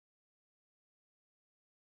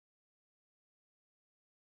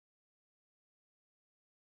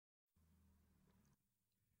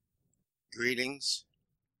Greetings.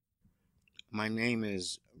 My name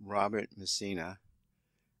is Robert Messina,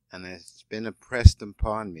 and it's been impressed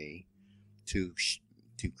upon me to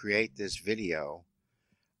to create this video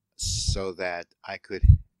so that I could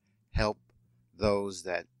help those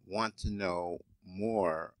that want to know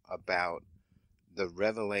more about the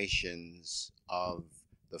revelations of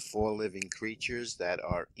the four living creatures that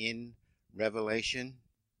are in Revelation,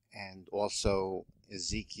 and also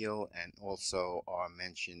Ezekiel, and also are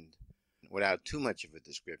mentioned without too much of a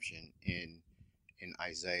description in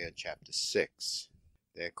Isaiah chapter 6.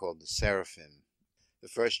 They're called the seraphim. The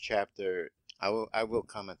first chapter, I will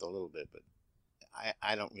comment a little bit, but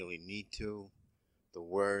I don't really need to. The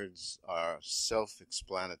words are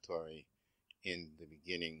self-explanatory in the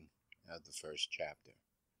beginning of the first chapter.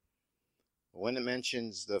 When it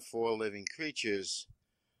mentions the four living creatures,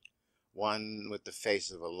 one with the face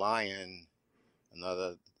of a lion,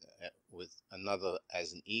 another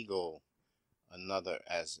as an eagle, another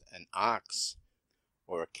as an ox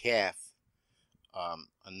or a calf,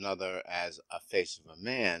 another as a face of a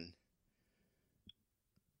man,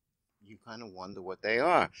 you kind of wonder what they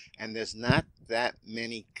are. And there's not that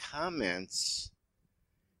many comments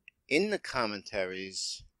in the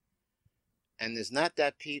commentaries, and there's not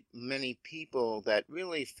that many people that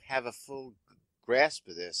really have a full grasp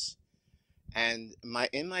of this. And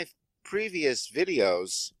in my previous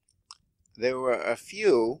videos, there were a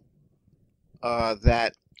few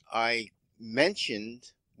that I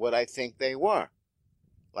mentioned what I think they were.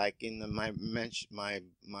 Like in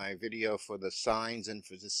my video for the signs and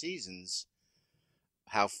for the seasons,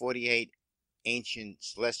 how 48 ancient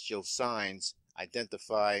celestial signs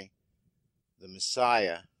identify the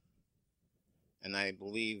Messiah, and I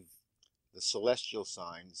believe the celestial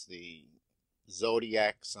signs, the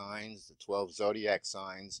zodiac signs, the 12 zodiac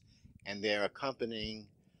signs, and their accompanying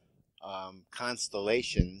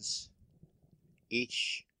constellations.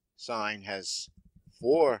 Each sign has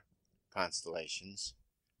 4 constellations.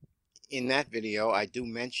 In that video, I do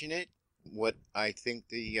mention it, what I think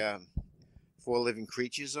the 4 living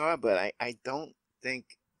creatures are, but I don't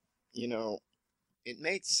think, it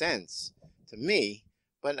made sense to me,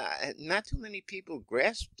 but not too many people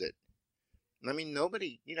grasped it. I mean,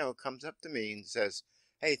 nobody, comes up to me and says,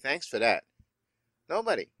 hey, thanks for that.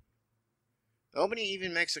 Nobody. Nobody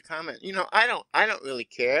even makes a comment. I don't really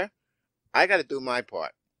care. I got to do my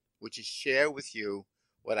part, which is share with you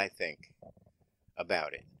what I think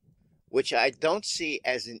about it, which I don't see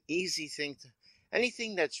as an easy thing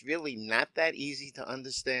anything that's really not that easy to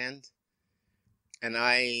understand. And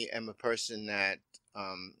I am a person that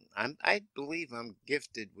I believe I'm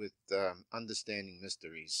gifted with understanding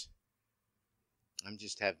mysteries. I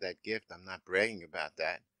just have that gift. I'm not bragging about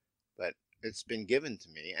that, but it's been given to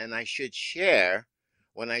me, and I should share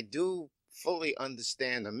when I do fully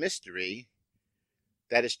understand a mystery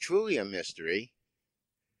that is truly a mystery.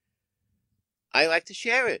 I like to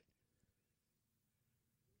share it.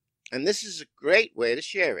 And this is a great way to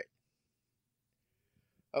share it.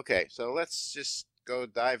 Okay, so let's just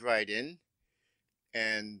dive right in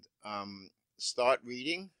and start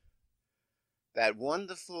reading that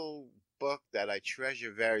wonderful book that I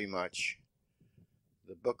treasure very much,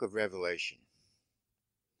 the book of Revelation.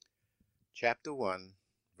 Chapter 1,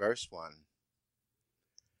 verse 1.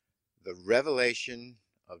 The revelation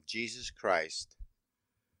of Jesus Christ,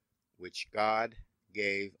 which God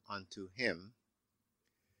gave unto him,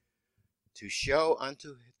 to show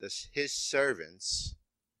unto his servants,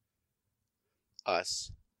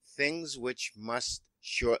 us, things which must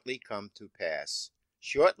shortly come to pass.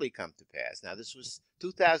 Shortly come to pass. Now, this was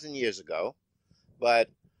 2,000 years ago, but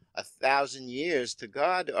 1,000 years to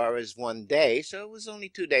God are as one day, so it was only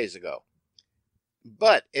 2 days ago.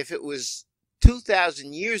 But if it was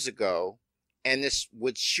 2,000 years ago, and this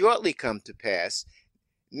would shortly come to pass,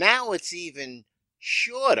 now it's even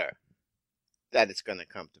shorter that it's going to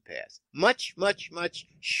come to pass. Much, much, much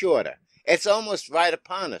shorter. It's almost right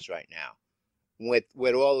upon us right now when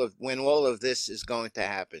all of this is going to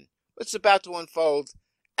happen. It's about to unfold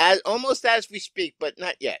almost as we speak, but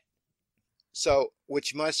not yet. So,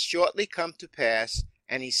 which must shortly come to pass,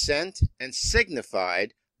 and he sent and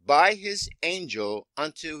signified by his angel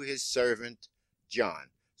unto his servant John.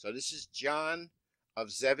 So this is John of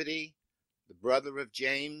Zebedee, the brother of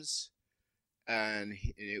James, and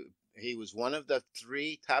he was one of the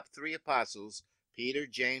top three apostles, Peter,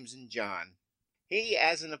 James, and John. He,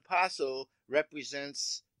 as an apostle,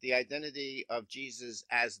 represents the identity of Jesus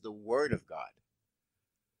as the Word of God.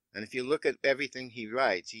 And if you look at everything he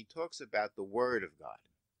writes, he talks about the Word of God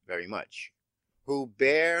very much. Who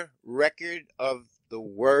bear record of the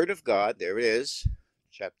Word of God, there it is,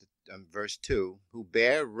 chapter verse 2, who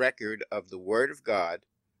bear record of the word of God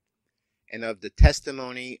and of the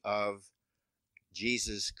testimony of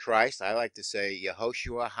Jesus Christ, I like to say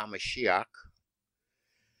Yehoshua HaMashiach,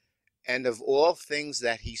 and of all things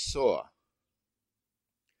that he saw.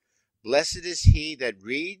 Blessed is he that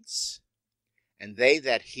reads, and they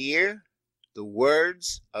that hear the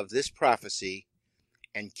words of this prophecy,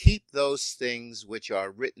 and keep those things which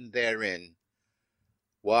are written therein.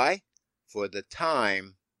 Why? For the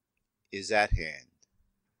time is at hand.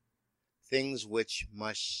 Things which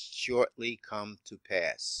must shortly come to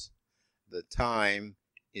pass. The time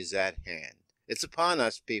is at hand. It's upon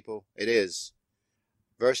us, people. It is.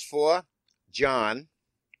 Verse 4, John,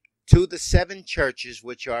 to the 7 churches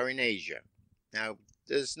which are in Asia. Now,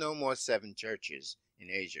 there's no more 7 churches in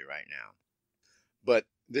Asia right now. But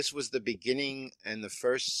this was the beginning and the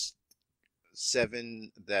first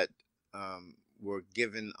 7 that were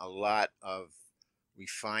given a lot of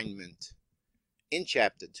refinement in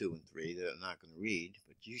chapter 2 and 3 that I'm not going to read,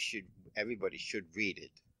 but everybody should read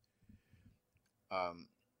it.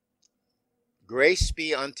 Grace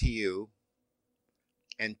be unto you,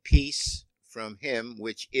 and peace from him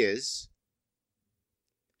which is,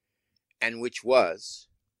 and which was,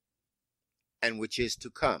 and which is to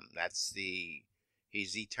come.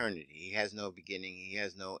 He's eternity. He has no beginning. He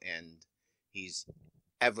has no end. He's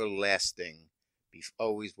everlasting.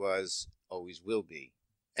 Always was, always will be.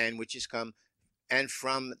 And which is come, and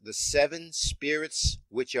from the 7 spirits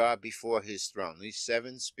which are before his throne. These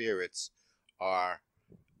 7 spirits are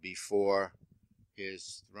before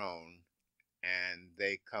his throne, and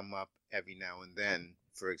they come up every now and then.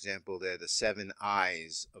 For example, they're the 7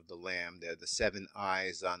 eyes of the Lamb. They're the 7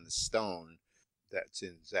 eyes on the stone. That's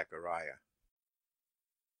in Zechariah.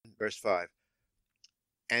 Verse 5.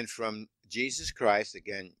 And from Jesus Christ,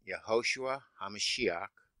 again, Yehoshua HaMashiach,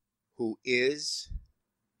 who is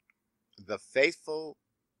the faithful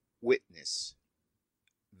witness,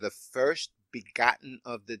 the first begotten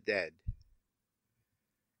of the dead,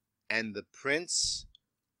 and the prince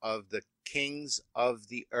of the kings of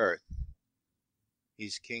the earth.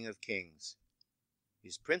 He's King of kings.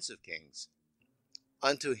 He's Prince of kings.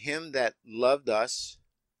 Unto him that loved us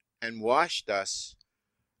and washed us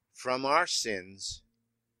from our sins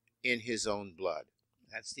in his own blood.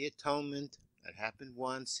 That's the atonement that happened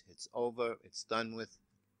once. It's over. It's done with.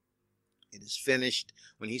 It is finished.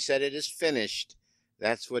 When he said it is finished,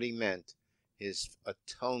 that's what he meant. His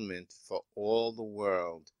atonement for all the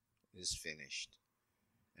world is finished.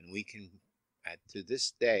 And we can, to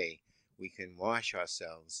this day, we can wash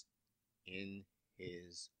ourselves in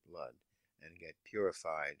his blood and get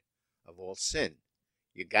purified of all sin.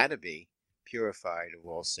 You got to be purified of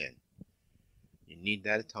all sin. You need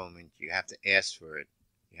that atonement. You have to ask for it.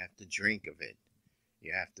 You have to drink of it.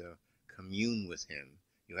 You have to commune with him.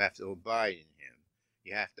 You have to abide in him.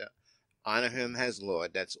 You have to honor him as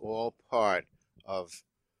Lord. That's all part of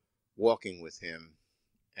walking with him.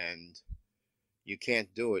 And you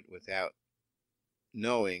can't do it without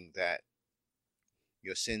knowing that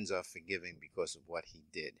your sins are forgiven because of what he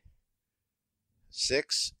did.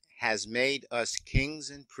 6, has made us kings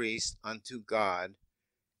and priests unto God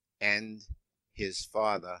and his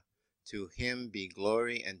Father. To him be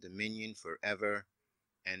glory and dominion forever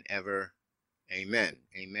and ever. Amen.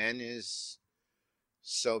 Amen is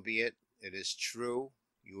so be it. It is true.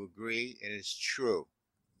 You agree? It is true.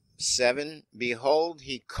 7, behold,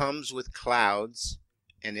 he comes with clouds,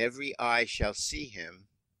 and every eye shall see him,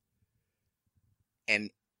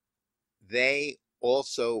 and they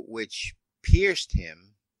also which pierced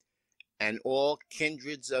him, and all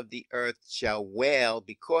kindreds of the earth shall wail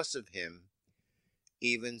because of him.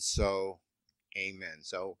 Even so, amen.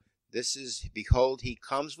 So this is, behold, he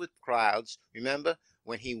comes with clouds. Remember,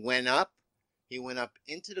 when he went up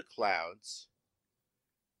into the clouds.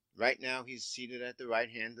 Right now, he's seated at the right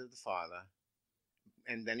hand of the Father.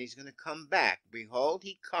 And then he's going to come back. Behold,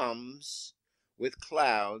 he comes with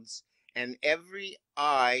clouds, and every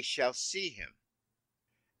eye shall see him.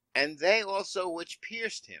 And they also which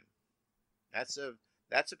pierced him. That's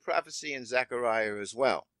a prophecy in Zechariah as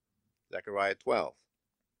well. Zechariah 12.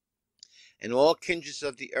 And all kindreds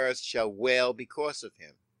of the earth shall wail because of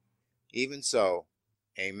him. Even so,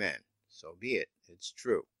 amen. So be it. It's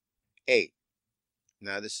true. 8.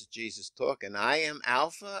 Now this is Jesus talking. I am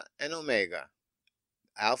Alpha and Omega.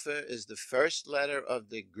 Alpha is the first letter of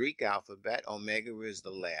the Greek alphabet. Omega is the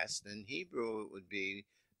last. In Hebrew, it would be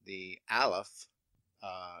the Aleph,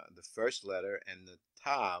 the first letter, and the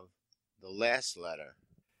Tav, the last letter.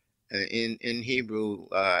 In Hebrew,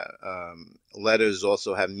 letters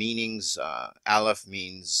also have meanings. Aleph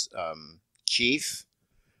means chief.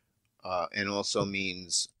 and also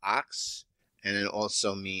means ox, and it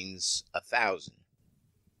also means 1,000,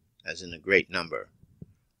 as in a great number.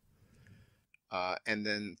 And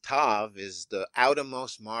then Tav is the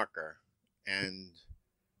outermost marker, and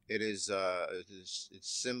it's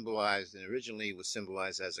symbolized, and originally it was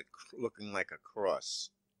symbolized as looking like a cross.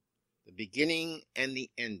 The beginning and the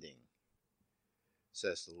ending,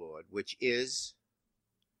 says the Lord, which is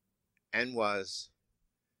and was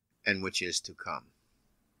and which is to come,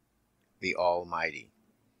 the Almighty.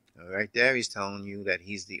 Right there, he's telling you that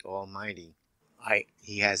he's the Almighty.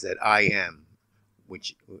 He has that I am,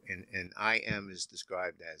 which and I am is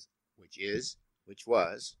described as which is, which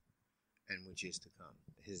was, and which is to come.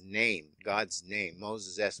 His name, God's name.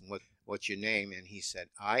 Moses asked him, what's your name? And he said,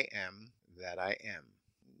 I am that I am.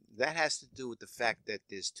 That has to do with the fact that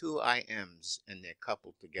there's two I ams and they're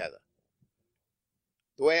coupled together.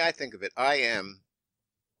 The way I think of it, I am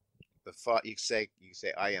you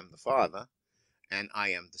say I am the Father and I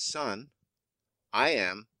am the Son. I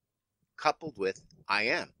am coupled with I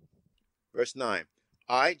am. Verse 9,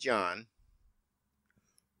 I, John,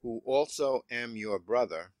 who also am your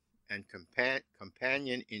brother and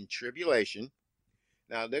companion in tribulation.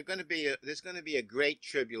 Now, there's going to be a great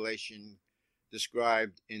tribulation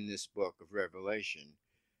described in this book of Revelation,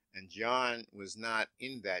 and John was not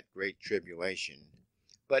in that great tribulation,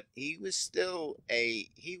 but he was still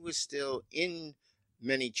in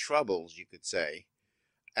many troubles, you could say,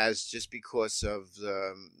 as just because of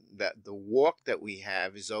that the walk that we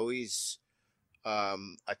have is always a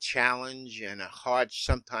challenge and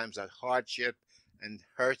sometimes a hardship, and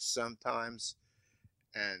hurts sometimes,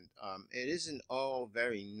 and it isn't all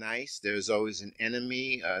very nice. There's always an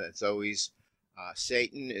enemy. It's always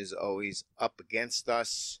Satan is always up against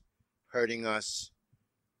us, hurting us,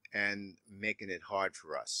 and making it hard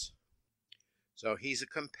for us. So he's a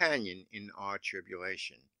companion in our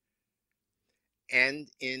tribulation and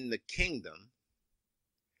in the kingdom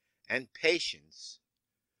and patience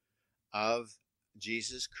of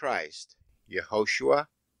Jesus Christ, Yehoshua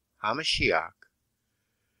HaMashiach.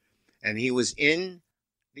 And he was in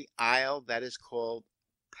the isle that is called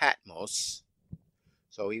Patmos.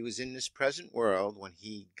 So he was in this present world when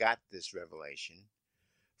he got this revelation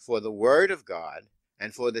for the word of God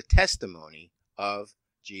and for the testimony of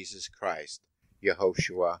Jesus Christ,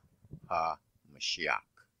 Yehoshua HaMashiach.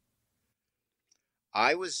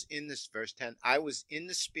 I was in this, verse 10, I was in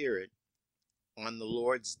the Spirit on the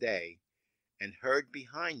Lord's day and heard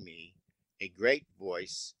behind me a great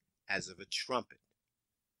voice as of a trumpet.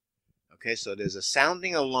 Okay, so there's a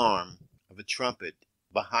sounding alarm of a trumpet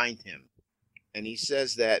behind him. And he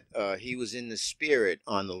says that he was in the Spirit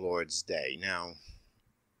on the Lord's day. Now,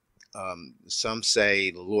 some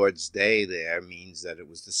say the Lord's day there means that it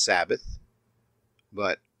was the Sabbath.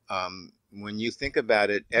 But when you think about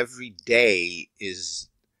it, every day this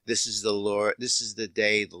is the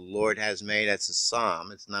day the Lord has made. That's a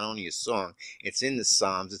psalm. It's not only a song. It's in the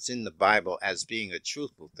Psalms. It's in the Bible as being a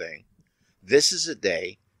truthful thing. This is a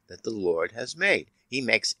day that the Lord has made. He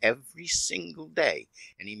makes every single day.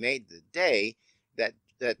 And he made the day that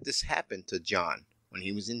this happened to John when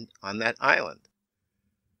he was on that island.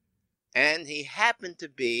 And he happened to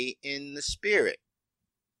be in the Spirit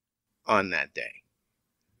on that day,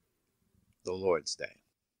 the Lord's day.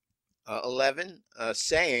 11,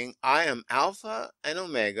 saying, I am Alpha and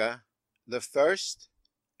Omega, the first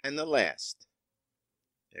and the last.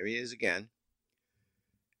 There he is again.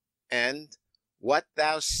 And what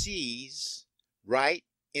thou seest, write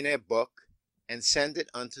in a book, and send it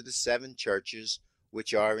unto the 7 churches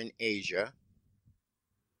which are in Asia,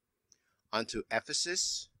 unto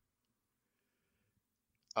Ephesus.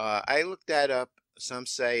 I looked that up. Some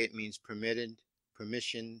say it means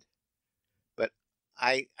permissioned, but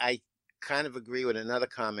I kind of agree with another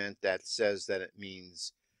comment that says that it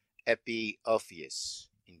means epiophios.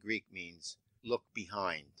 In Greek means look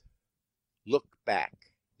behind, look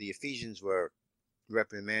back. The Ephesians were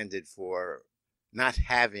reprimanded for not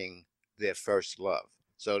having their first love.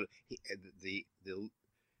 So the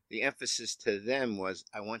emphasis to them was,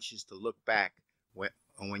 I want you to look back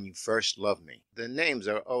when you first loved me. The names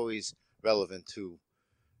are always relevant to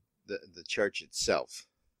the church itself.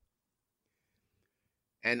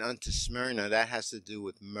 And unto Smyrna, that has to do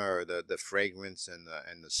with myrrh, the fragrance and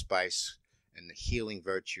the spice and the healing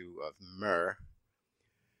virtue of myrrh.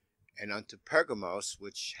 And unto Pergamos,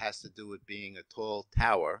 which has to do with being a tall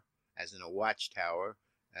tower, as in a watchtower.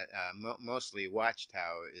 Mostly a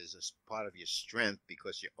watchtower is a part of your strength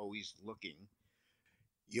because you're always looking.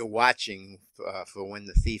 You're watching for when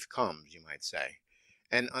the thief comes, you might say.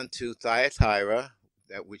 And unto Thyatira,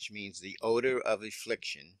 which means the odor of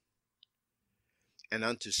affliction. And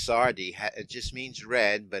unto Sardi, it just means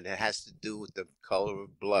red, but it has to do with the color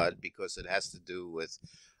of blood, because it has to do with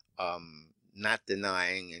not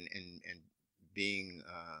denying and being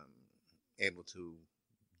able to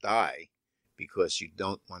die, because you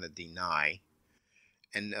don't want to deny.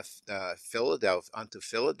 And Philadelphia, unto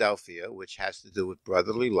Philadelphia, which has to do with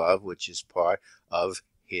brotherly love, which is part of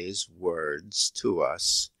his words to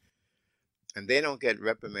us. And they don't get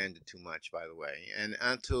reprimanded too much, by the way. And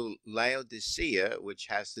unto Laodicea, which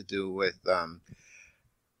has to do with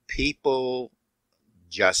people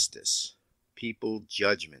justice, people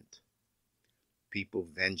judgment, people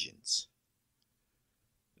vengeance.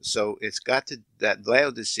 So it's got to, that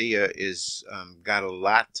Laodicea is got a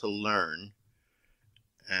lot to learn,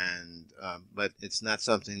 and but it's not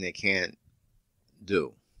something they can't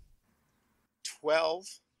do.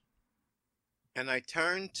 12. And I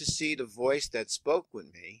turned to see the voice that spoke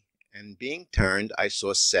with me, and being turned, I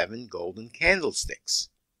saw 7 golden candlesticks.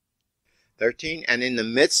 13. And in the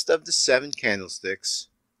midst of the 7 candlesticks,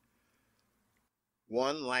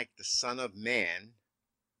 one like the Son of Man,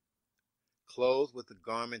 clothed with a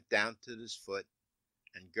garment down to his foot,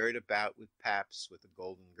 and girt about with paps with a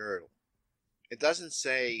golden girdle. It doesn't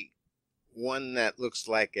say one that looks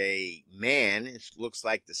like a man, it looks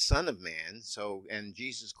like the Son of Man. So, and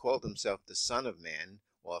Jesus called himself the Son of Man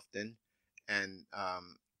often, and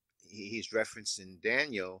he's referenced in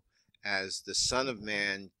Daniel as the Son of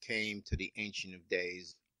Man came to the Ancient of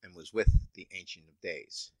Days and was with the Ancient of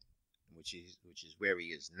Days, which is where he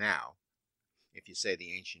is now. If you say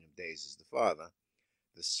the Ancient of Days is the Father,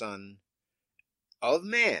 the Son of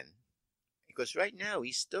Man, because right now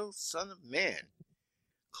he's still Son of Man,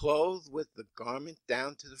 clothed with the garment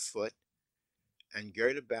down to the foot, and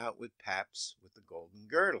girt about with paps with the golden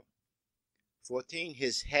girdle. 14.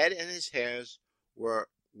 His head and his hairs were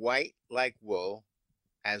white like wool,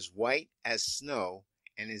 as white as snow,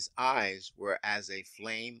 and his eyes were as a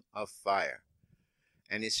flame of fire,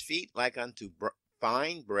 and his feet like unto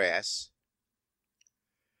fine brass,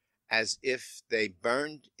 as if they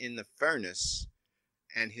burned in the furnace,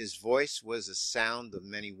 and his voice was a sound of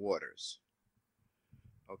many waters.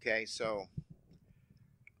 Okay, so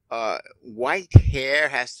white hair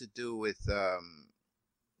has to do with the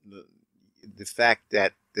fact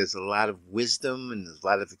that there's a lot of wisdom and there's a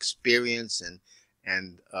lot of experience,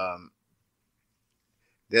 and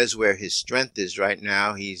there's where his strength is right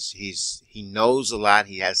now. He knows a lot.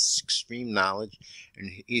 He has extreme knowledge, and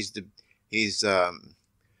he's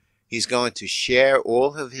going to share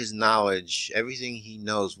all of his knowledge, everything he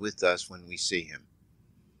knows, with us when we see him.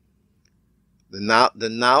 The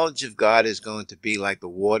knowledge of God is going to be like the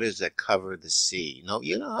waters that cover the sea. No,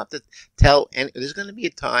 you don't have to tell any. There's going to be a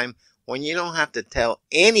time when you don't have to tell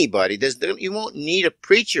anybody. You won't need a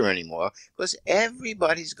preacher anymore, because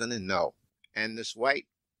everybody's going to know. And this white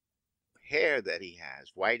hair that he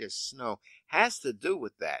has, white as snow, has to do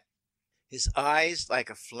with that. His eyes like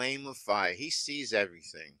a flame of fire. He sees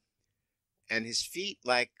everything. And his feet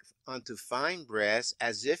like unto fine brass,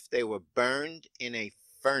 as if they were burned in a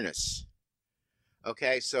furnace.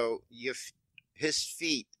 Okay, so his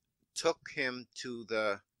feet took him to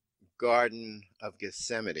the Garden of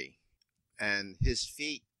Gethsemane, and his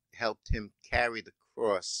feet helped him carry the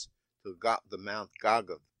cross to the Mount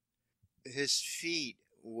Golgotha. His feet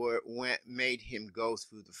made him go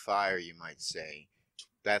through the fire, you might say.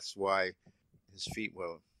 That's why his feet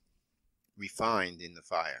were refined in the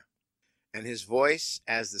fire. And his voice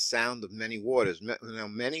as the sound of many waters. Now,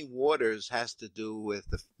 many waters has to do with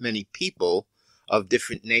the many people of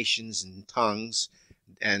different nations and tongues,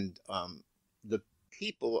 and the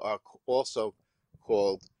people are also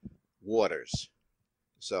called waters.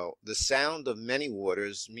 So the sound of many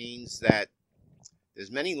waters means that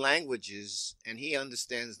there's many languages, and he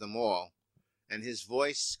understands them all, and his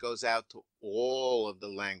voice goes out to all of the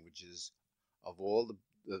languages of all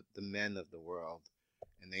the men of the world,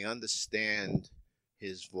 and they understand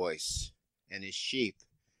his voice, and his sheep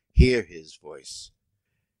hear his voice.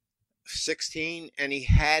 16. And he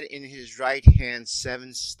had in his right hand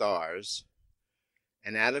 7 stars,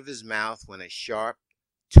 and out of his mouth went a sharp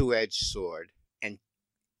 2-edged sword, and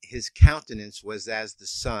his countenance was as the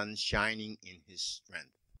sun shining in his strength.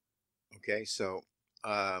 Okay, so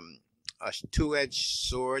a 2-edged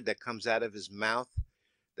sword that comes out of his mouth,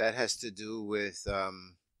 that has to do with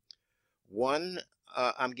one,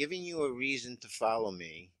 I'm giving you a reason to follow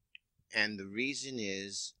me, and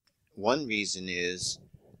one reason is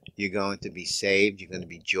you're going to be saved, you're going to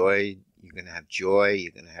be joy, you're going to have joy,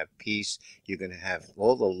 you're going to have peace, you're going to have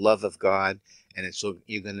all the love of God, and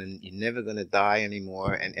you're never going to die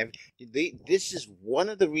anymore. And this is one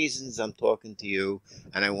of the reasons I'm talking to you,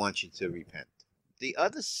 and I want you to repent. the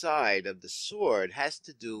other side of the sword has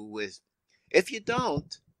to do with, if you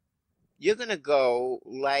don't, you're going to go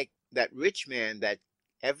like that rich man that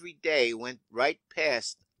every day went right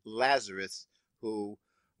past Lazarus, who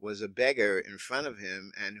was a beggar in front of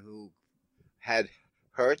him and who had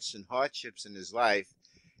hurts and hardships in his life,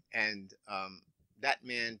 and that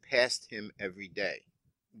man passed him every day.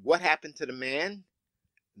 What happened to the man?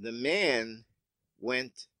 The man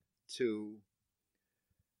went to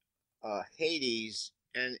Hades,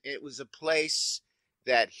 and it was a place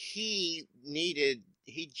that he needed.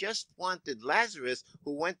 He just wanted Lazarus,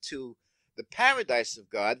 who went to the paradise of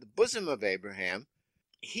God, the bosom of Abraham.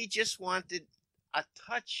 He just wanted a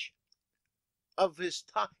touch of his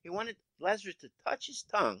tongue. He wanted Lazarus to touch his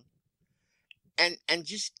tongue, and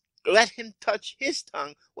just let him touch his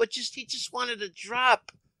tongue. Or just he just wanted a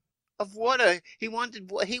drop of water. He wanted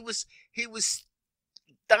what he was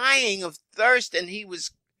dying of thirst, and he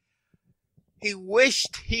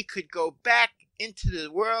wished he could go back into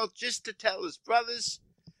the world just to tell his brothers.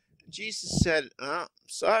 Jesus said, "Oh,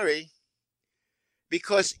 sorry."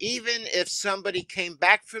 Because even if somebody came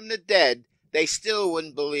back from the dead, they still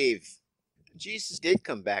wouldn't believe. Jesus did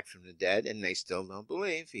come back from the dead, and they still don't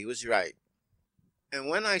believe. He was right. And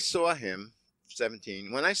when I saw him,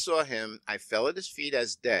 17, when I saw him, I fell at his feet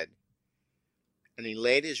as dead. And he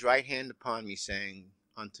laid his right hand upon me, saying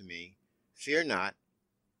unto me, Fear not,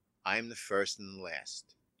 I am the first and the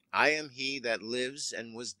last. I am he that lives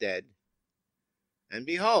and was dead. And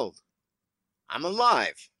behold, I'm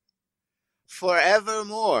alive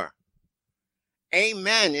forevermore.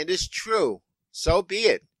 Amen. It is true. So be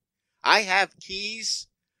it. I have keys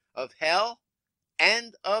of hell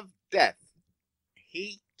and of death.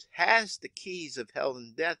 He has the keys of hell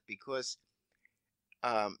and death because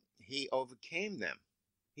he overcame them.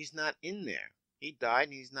 He's not in there. He died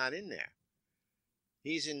and he's not in there.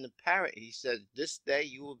 He's in the paradise. He said, this day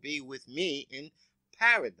you will be with me in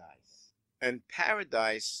paradise. And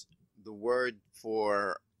paradise, the word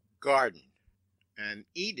for garden. And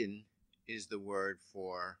Eden is the word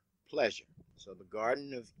for pleasure. So the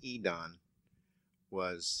Garden of Eden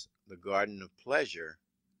was the garden of pleasure,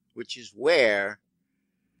 which is where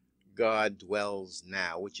God dwells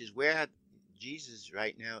now, which is where Jesus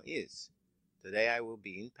right now is. Today I will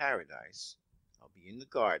be in paradise. I'll be in the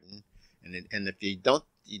garden, and if you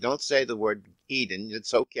don't say the word Eden,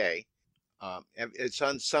 it's okay.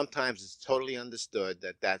 Sometimes it's totally understood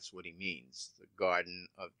that that's what he means, the Garden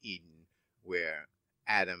of Eden, where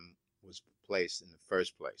Adam was placed in the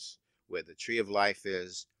first place, where the tree of life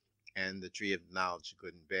is, and the tree of knowledge of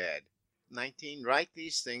good and bad. 19, write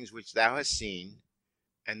these things which thou hast seen,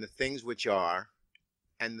 and the things which are,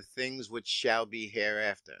 and the things which shall be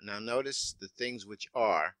hereafter. Now notice the things which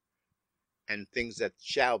are, and things that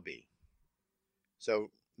shall be.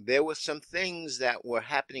 So there were some things that were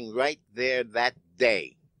happening right there that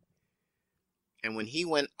day. And when he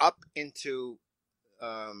went up into,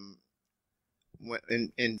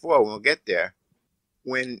 in 4, we'll get there,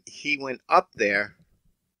 when he went up there,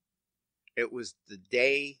 it was the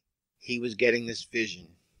day he was getting this vision.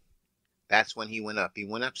 That's when he went up. He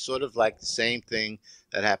went up sort of like the same thing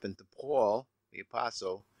that happened to Paul, the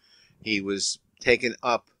apostle. He was taken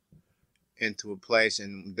up into a place,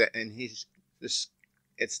 and he's this.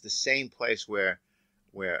 It's the same place where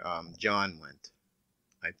John went.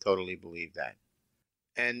 I totally believe that.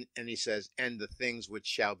 And he says, and the things which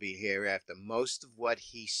shall be hereafter. Most of what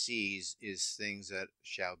he sees is things that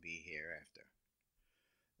shall be hereafter.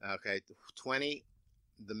 Okay, 20,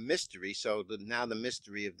 the mystery. So now the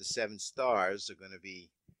mystery of the 7 stars are going to be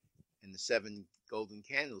in the 7 golden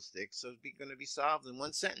candlesticks. So it's going to be solved in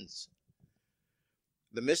one sentence.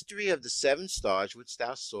 The mystery of the 7 stars which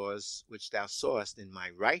thou sawest in my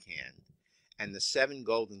right hand, and the 7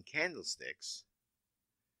 golden candlesticks.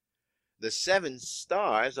 The 7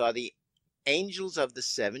 stars are the angels of the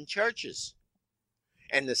 7 churches.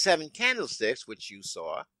 And the 7 candlesticks, which you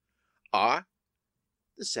saw, are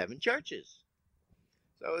the 7 churches.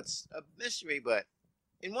 So it's a mystery, but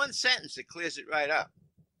in one sentence, it clears it right up.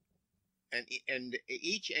 And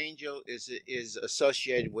each angel is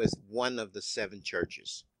associated with one of the 7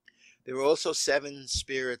 churches. There are also 7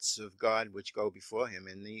 spirits of God which go before him,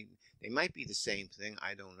 and they might be the same thing.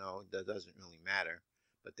 I don't know. That doesn't really matter.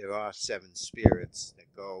 But there are 7 spirits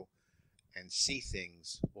that go and see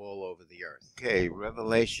things all over the earth. Okay,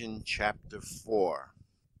 Revelation chapter 4.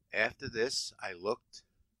 After this I looked,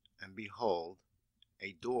 and behold,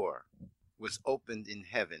 a door was opened in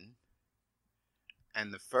heaven,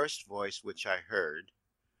 and the first voice which I heard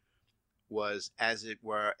was as it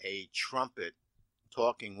were a trumpet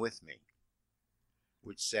talking with me,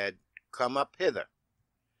 which said, Come up hither,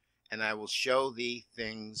 and I will show thee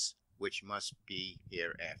things which must be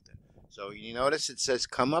hereafter. So you notice it says,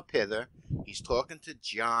 come up hither. He's talking to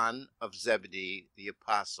John of Zebedee, the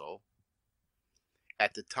apostle.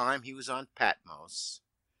 At the time he was on Patmos,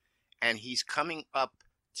 and he's coming up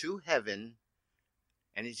to heaven,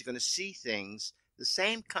 and he's going to see things the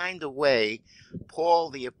same kind of way Paul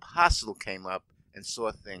the apostle came up and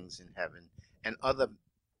saw things in heaven, and other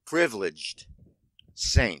privileged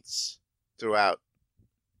saints throughout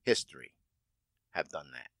history have done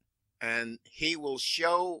that. And he will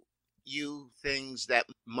show you things that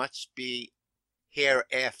must be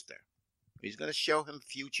hereafter. He's going to show him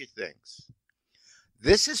future things.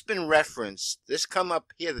 This has been referenced, this come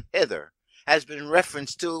up hither, has been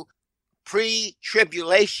referenced to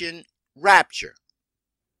pre-tribulation rapture.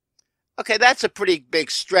 Okay, that's a pretty big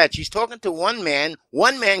stretch. He's talking to one man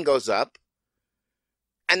goes up,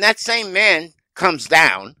 and that same man comes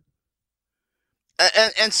down.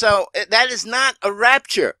 And so that is not a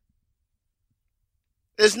rapture.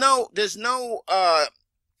 There's no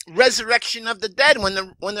resurrection of the dead. When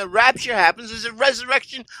the rapture happens, there's a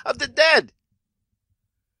resurrection of the dead.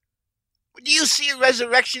 Do you see a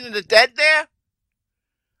resurrection of the dead there?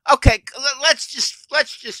 Okay, let's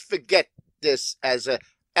just forget this as a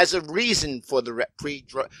reason for the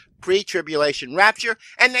pre-tribulation rapture,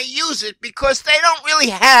 and they use it because they don't really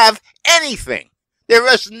have anything.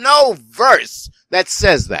 There is no verse that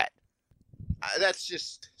says that. That's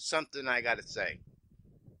just something I got to say.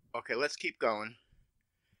 Okay, let's keep going.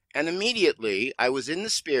 And immediately I was in the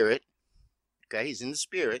spirit. Okay, he's in the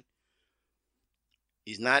spirit.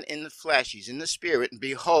 He's not in the flesh, he's in the spirit. And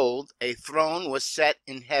behold, a throne was set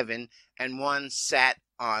in heaven, and one sat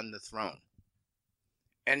on the throne.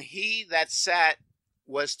 And he that sat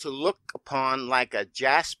was to look upon like a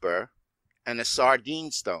jasper and a sardine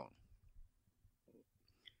stone.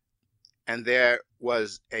 And there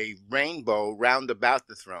was a rainbow round about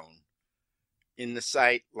the throne, in the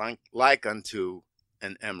sight like unto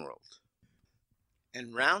an emerald.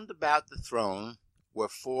 And round about the throne were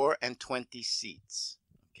 24 seats.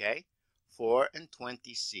 Okay, 24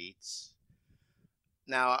 seats.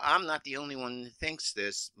 Now, I'm not the only one who thinks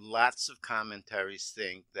this. Lots of commentaries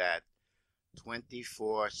think that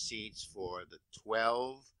 24 seats for the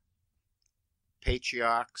 12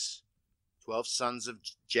 patriarchs, 12 sons of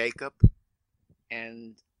Jacob,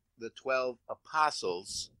 and the 12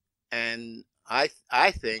 apostles. And I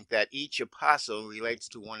think that each apostle relates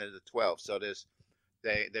to one of the 12. So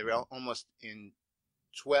they're almost in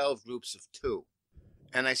 12 groups of 2.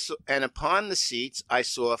 And upon the seats I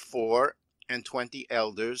saw 24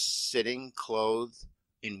 elders sitting, clothed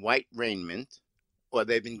in white raiment, or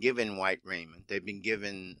they've been given white raiment. They've been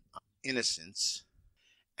given innocence,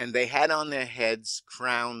 and they had on their heads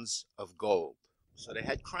crowns of gold. So they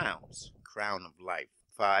had crowns, crown of life.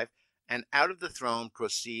 5. And out of the throne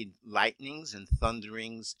proceed lightnings and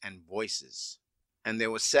thunderings and voices. And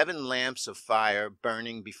there were 7 lamps of fire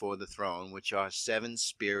burning before the throne, which are 7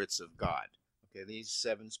 spirits of God. Okay, these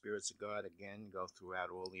 7 spirits of God, again, go throughout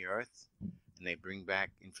all the earth, and they bring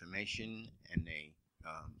back information, and they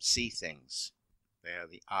see things. They are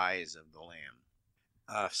the eyes of the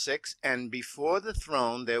Lamb. 6, and before the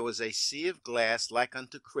throne there was a sea of glass like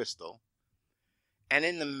unto crystal, and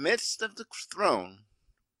in the midst of the throne,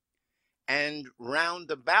 and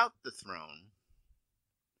round about the throne,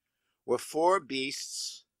 were 4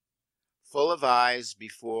 beasts full of eyes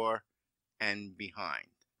before and behind.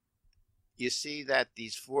 You see that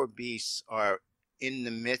these 4 beasts are in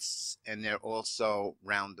the midst, and they're also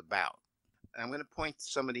round about. I'm going to point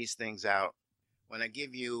some of these things out when I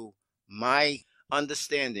give you my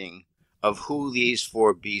understanding of who these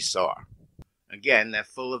 4 beasts are. Again, they're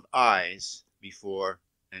full of eyes before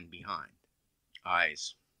and behind.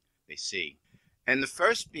 Eyes, they see. And the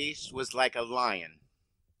first beast was like a lion.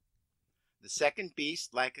 The second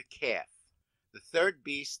beast like a calf. The third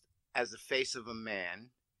beast as the face of a man.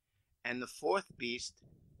 And the 4th beast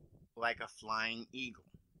like a flying eagle.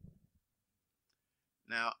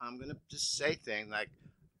 Now, I'm going to just say things like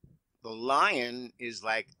the lion is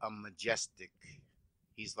like a majestic.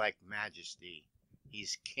 He's like majesty.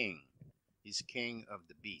 He's king. He's king of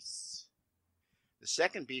the beasts. The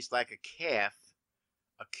second beast like a calf.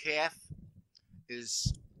 A calf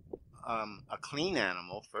is a clean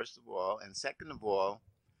animal, first of all. And second of all,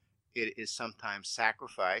 it is sometimes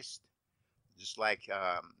sacrificed, just like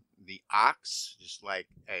the ox, just like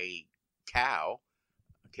a cow.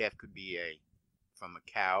 A calf could be from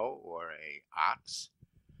a cow or a ox.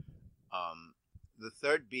 The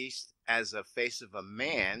third beast as a face of a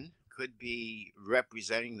man could be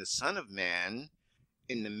representing the Son of Man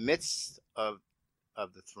in the midst of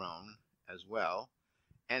the throne as well.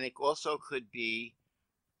 And it also could be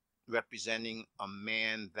representing a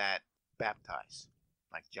man that baptized,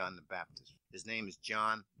 like John the Baptist. His name is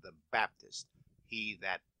John the Baptist, he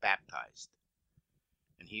that baptized.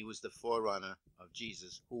 And he was the forerunner of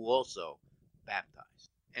Jesus, who also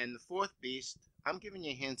baptized. And the fourth beast, I'm giving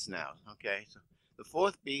you hints now, okay? So the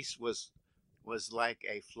fourth beast was like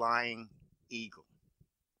a flying eagle,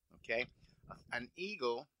 okay? An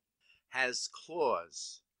eagle has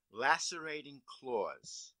claws, lacerating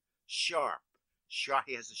claws, sharp.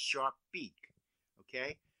 He has a sharp beak,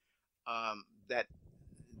 okay? That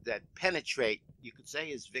penetrate, you could say,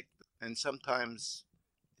 his victim. And sometimes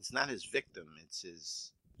it's not his victim, it's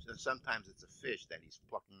his. Sometimes it's a fish that he's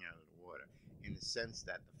plucking out of the water, in the sense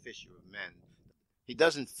that the fisher of men. He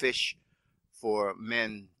doesn't fish for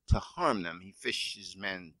men to harm them. He fishes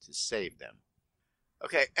men to save them.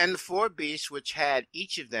 Okay, and the four beasts, which had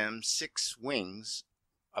each of them 6 wings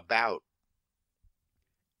about,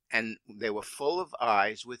 and they were full of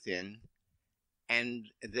eyes within, and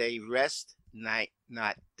they rest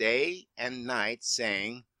not day and night,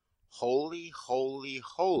 saying, Holy, holy,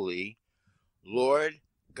 holy, Lord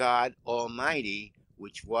God Almighty,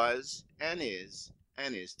 which was and is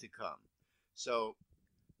to come. So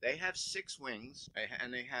they have 6 wings,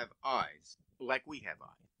 and they have eyes, like we have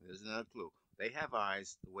eyes. There's another clue. They have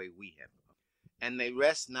eyes the way we have eyes. And they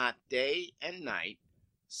rest not day and night,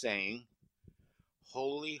 saying,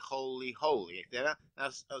 Holy, holy, holy. Now,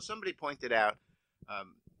 somebody pointed out,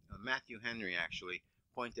 Matthew Henry actually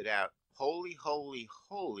pointed out, Holy, holy,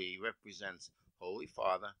 holy represents Holy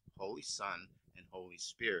Father, Holy Son, and Holy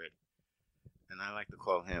Spirit. And I like to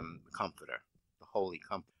call him the Comforter, the Holy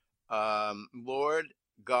Comforter. Lord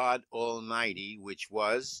God Almighty, which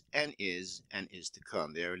was and is to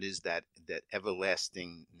come. There it is, that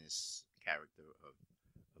everlastingness character of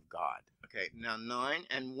God. Okay, now 9,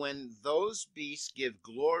 and when those beasts give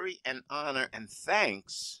glory and honor and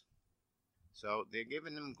thanks, so they're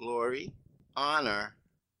giving him glory, honor,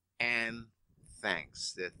 and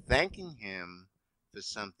thanks. They're thanking him for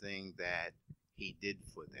something that he did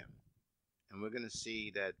for them. And we're going to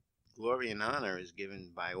see that glory and honor is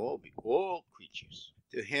given by all creatures.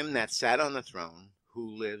 To him that sat on the throne,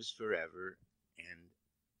 who lives forever and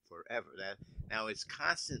forever. Now it's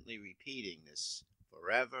constantly repeating this,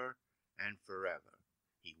 forever and forever.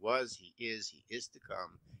 He was, he is to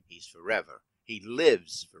come, he's forever. He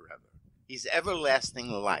lives forever. He's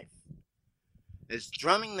everlasting life. They're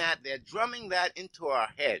drumming that into our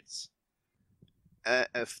heads.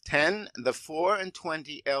 10, the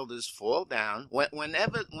 24 elders fall down.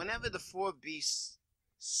 Whenever the 4 beasts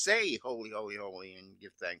say, Holy, holy, holy, and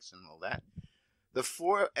give thanks and all that, the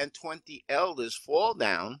 24 elders fall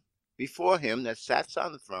down before him that sits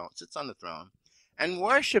on the throne, and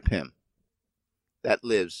worship him that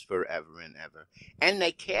lives forever and ever. And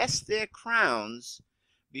they cast their crowns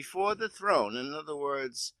before the throne. In other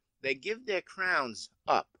words, they give their crowns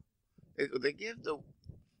up. They give the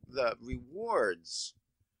rewards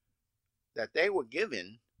that they were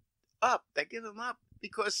given up. They give them up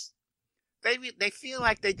because they feel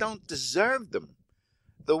like they don't deserve them.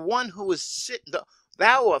 The one who is sitting,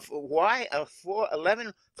 thou art, why?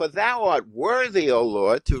 4:11, for thou art worthy, O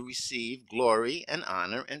Lord, to receive glory and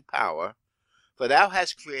honor and power, for thou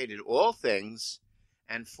hast created all things,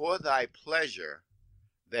 and for thy pleasure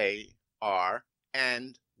they are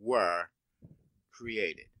and were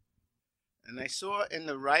created. And I saw in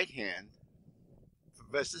the right hand,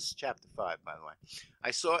 this is chapter 5, by the way, I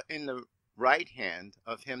saw in the right hand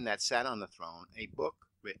of him that sat on the throne a book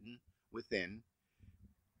written within,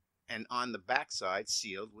 and on the backside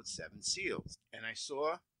sealed with 7 seals. And I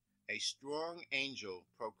saw a strong angel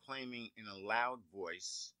proclaiming in a loud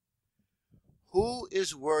voice, Who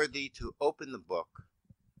is worthy to open the book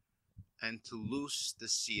and to loose the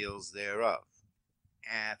seals thereof?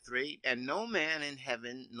 3, and no man in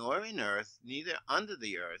heaven nor in earth, neither under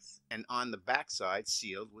the earth, and on the backside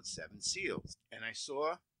sealed with 7 seals. And I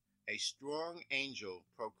saw a strong angel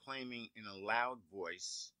proclaiming in a loud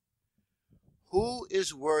voice, Who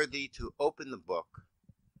is worthy to open the book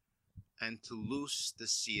and to loose the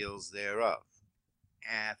seals thereof?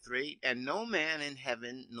 3, and no man in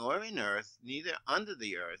heaven nor in earth, neither under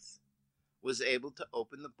the earth, was able to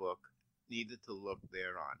open the book, neither to look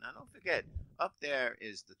thereon. Now don't forget, up there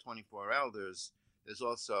is the 24 elders. There's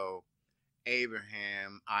also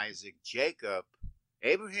Abraham, Isaac, Jacob.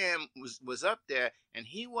 Abraham was up there, and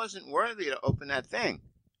he wasn't worthy to open that thing.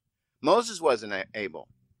 Moses wasn't able.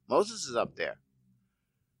 Moses is up there.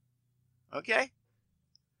 Okay?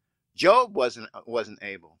 Job wasn't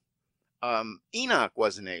able. Enoch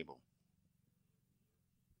wasn't able.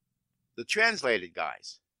 The translated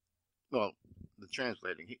guys. Well, the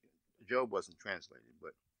translating. Job wasn't translated,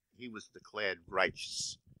 but he was declared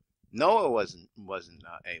righteous. Noah wasn't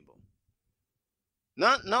able.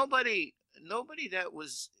 Not nobody that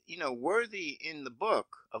was worthy in the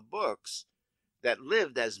book of books that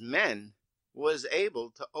lived as men was able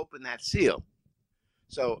to open that seal.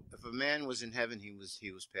 So if a man was in heaven, he was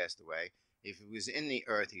passed away. If he was in the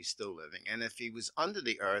earth, he's still living. And if he was under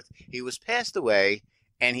the earth, he was passed away,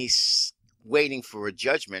 and he's waiting for a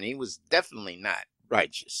judgment. He was definitely not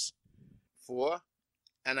righteous. 4,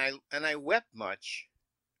 and I wept much,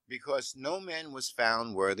 because no man was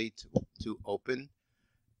found worthy to open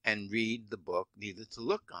and read the book, neither to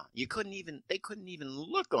look on. They couldn't even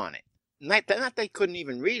look on it. Not they couldn't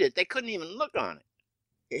even read it, they couldn't even look on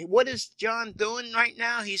it. What is John doing right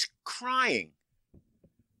now? He's crying.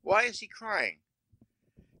 Why is he crying?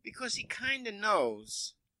 Because he kind of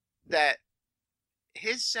knows that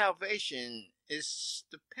his salvation is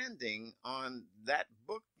depending on that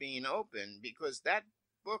book being open, because that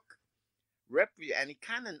book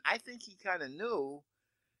and I think he kind of knew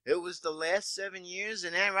it was the last 7 years,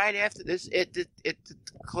 and then right after this, it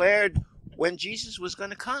declared when Jesus was going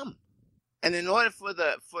to come. And in order for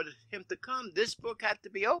him to come, this book had to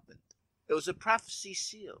be opened. It was a prophecy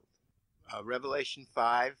sealed. Revelation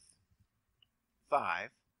 5:5.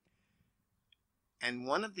 And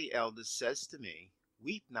one of the elders says to me,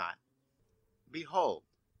 "Weep not. Behold,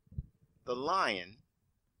 the Lion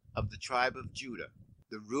of the tribe of Judah,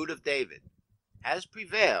 the Root of David, has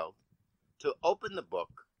prevailed to open the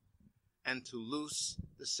book and to loose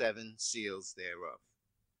the 7 seals thereof."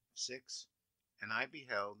 6. And I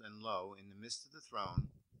beheld, and lo, in the midst of the throne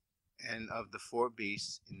and of the 4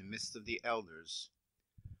 beasts, in the midst of the elders,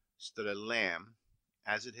 stood a lamb,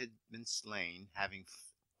 as it had been slain, having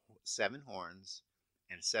 7 horns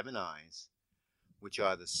and 7 eyes, which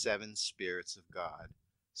are the 7 spirits of God,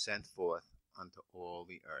 sent forth unto all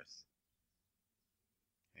the earth.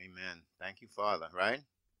 Amen. Thank you, Father, right?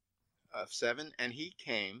 7. And he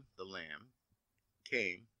came, the Lamb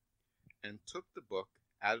came, and took the book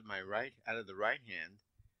out of the right hand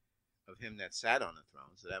of him that sat on the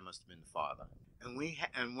throne. So that must have been the Father.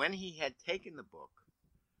 And when he had taken the book,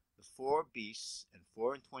 the 4 beasts and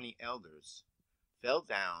 24 elders fell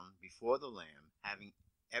down before the Lamb, having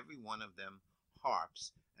every one of them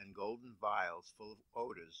harps and golden vials full of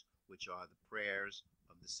odors, which are the prayers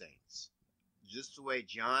of the saints. Just the way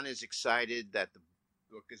John is excited that the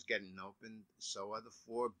book is getting opened, so are the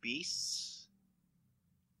 4 beasts,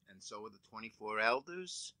 and so are the 24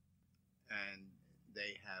 elders, and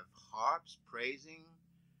they have harps praising,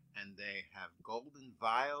 and they have golden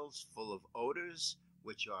vials full of odors,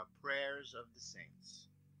 which are prayers of the saints.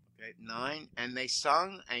 Okay, 9. And they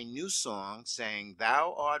sung a new song, saying,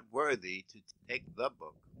 "Thou art worthy to take the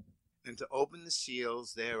book, and to open the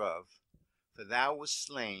seals thereof, for thou wast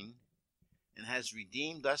slain, and hast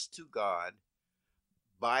redeemed us to God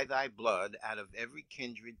by thy blood out of every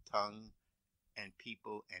kindred, tongue, and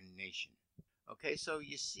people and nation." Okay, so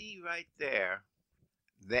you see right there,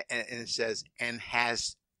 and it says,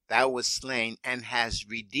 thou wast slain, and has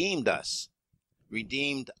redeemed us.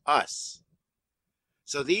 Redeemed us.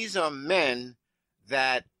 So these are men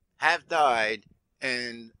that have died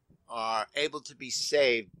and are able to be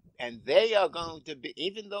saved, and they are going to be,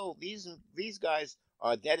 even though these guys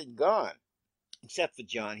are dead and gone, except for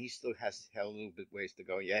John, he still has a little bit ways to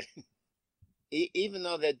go yet. Even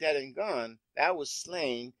though they're dead and gone, that was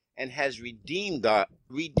slain and has redeemed us.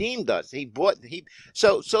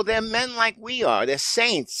 So they're men like we are. They're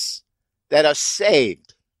saints that are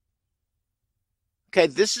saved. Okay,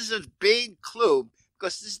 this is a big clue,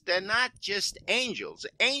 because they're not just angels.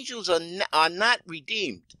 Angels are not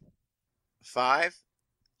redeemed. 5,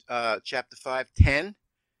 chapter 5:10,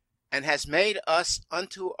 and has made us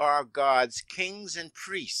unto our gods kings and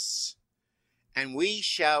priests, and we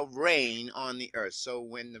shall reign on the earth. So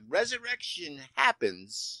when the resurrection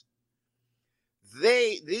happens,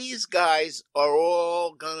 these guys are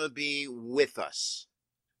all gonna be with us.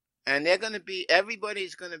 And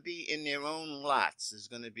everybody's going to be in their own lots. There's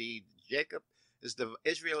going to be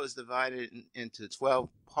Israel is divided into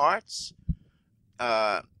 12 parts,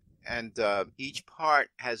 and each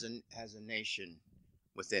part has a nation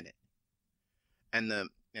within it. And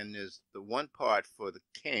there's the one part for the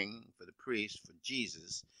king, for the priest, for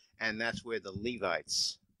Jesus, and that's where the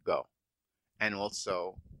Levites go, and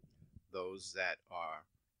also those that are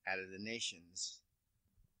out of the nations.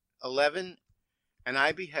 11. And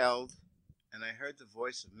I beheld, and I heard the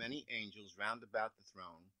voice of many angels round about the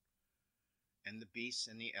throne, and the beasts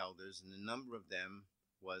and the elders, and the number of them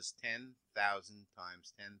was 10,000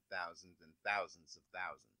 times 10,000 and thousands of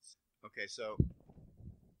thousands. Okay, so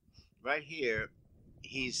right here,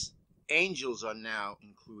 angels are now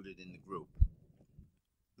included in the group.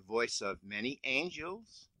 The voice of many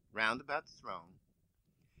angels round about the throne,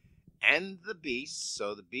 and the beasts,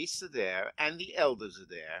 so the beasts are there, and the elders are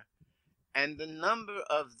there, and the number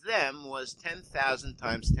of them was 10,000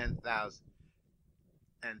 times 10,000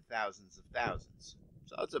 and thousands of thousands.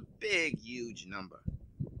 So it's a big, huge number.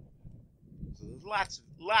 So there's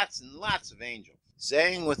lots and lots of angels,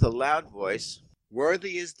 saying with a loud voice,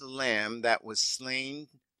 "Worthy is the Lamb that was slain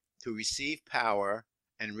to receive power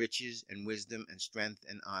and riches and wisdom and strength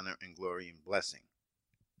and honor and glory and blessing."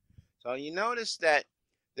 So you notice that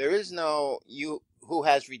there is no "you who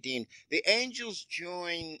has redeemed." The angels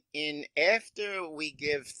join in after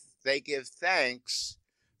they give thanks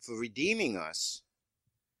for redeeming us.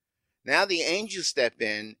 Now the angels step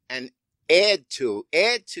in and add to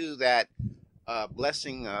that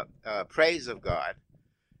blessing, praise of God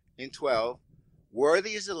in 12.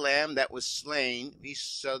 Worthy is the Lamb that was slain.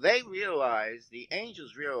 So the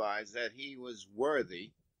angels realized that he was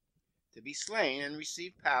worthy to be slain and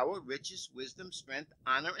receive power, riches, wisdom, strength,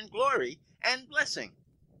 honor, and glory, and blessing.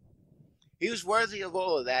 He was worthy of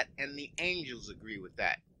all of that, and the angels agree with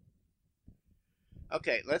that.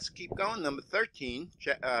 Okay, let's keep going. Number 13,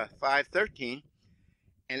 5:13.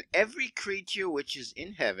 And every creature which is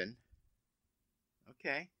in heaven,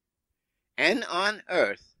 okay, and on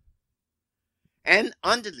earth, and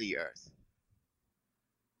under the earth,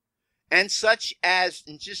 and such as,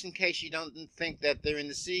 and just in case you don't think that they're in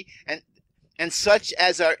the sea, and such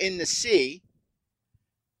as are in the sea,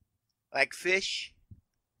 like fish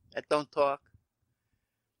that don't talk,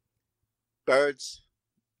 birds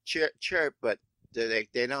chirp, but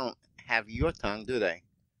they don't have your tongue, do they?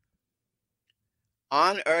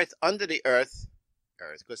 On earth, under the earth,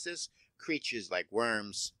 because there's creatures like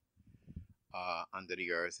worms under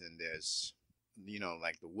the earth, and there's,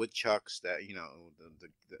 like the woodchucks that,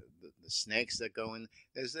 the snakes that go in.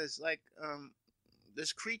 There's like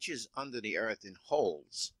there's creatures under the earth in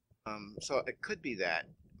holes. So it could be that,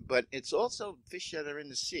 but it's also fish that are in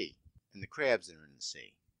the sea, and the crabs that are in the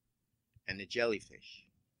sea, and the jellyfish,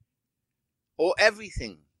 or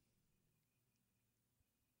everything.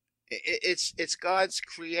 It's God's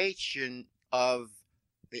creation of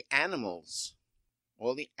the animals,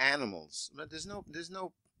 all the animals. But there's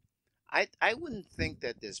no. I wouldn't think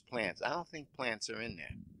that there's plants. I don't think plants are in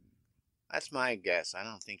there. That's my guess. I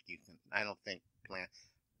don't think you can. I don't think plants.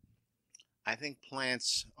 I think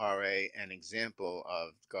plants are an example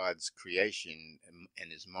of God's creation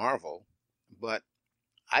and His marvel. But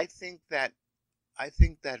I think that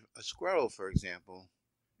a squirrel, for example,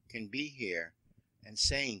 can be here and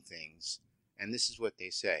saying things, and this is what they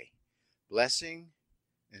say: blessing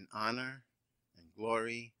and honor and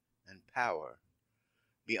glory and power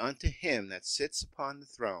be unto him that sits upon the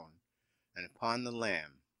throne and upon the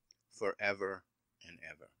Lamb forever and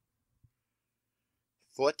ever.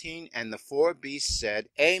 14, and the four beasts said,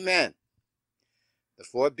 Amen. The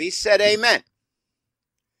four beasts said, Amen.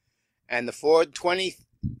 And the 420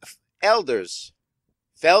 elders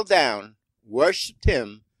fell down, worshipped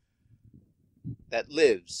him that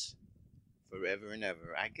lives forever and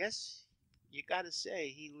ever. I guess you got to say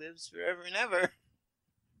he lives forever and ever.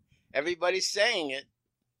 Everybody's saying it.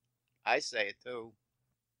 I say it too.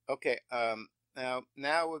 Okay,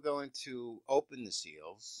 now we're going to open the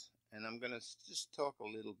seals, and I'm going to just talk a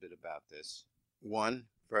little bit about this. 1,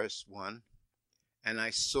 verse 1. And I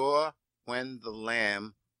saw when the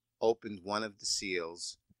Lamb opened one of the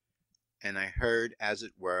seals, and I heard, as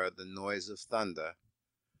it were, the noise of thunder,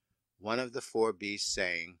 one of the four beasts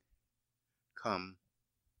saying, Come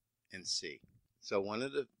and see. So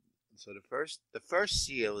the first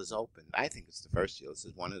seal is opened. I think it's the first seal. This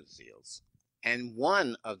is one of the seals. And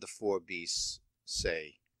one of the four beasts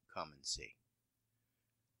say, Come and see.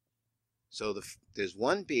 So there's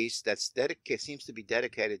one beast that's seems to be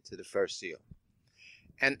dedicated to the first seal.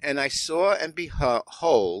 And I saw and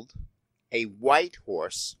behold a white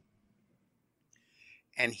horse,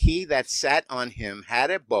 and he that sat on him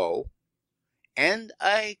had a bow, and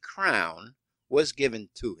a crown was given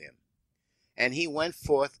to him. And he went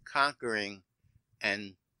forth conquering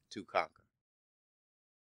and to conquer.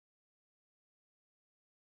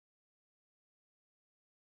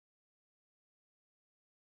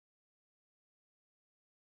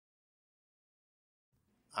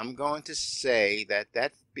 I'm going to say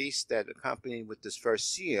that beast that accompanied with this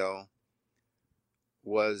first seal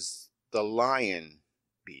was the lion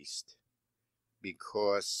beast,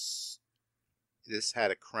 because this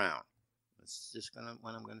had a crown. That's just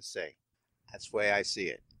what I'm going to say. That's the way I see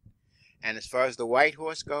it. And as far as the white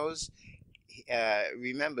horse goes,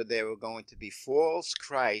 remember, there were going to be false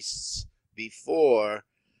Christs before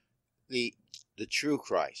the true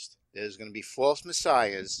Christ. There's going to be false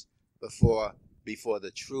messiahs before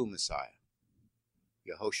the true Messiah,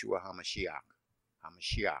 Yehoshua Hamashiach,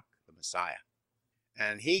 the Messiah.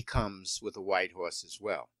 And he comes with a white horse as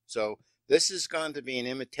well. So this is going to be an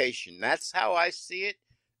imitation. That's how I see it.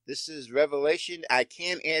 This is revelation. I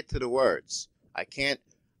can't add to the words. I can't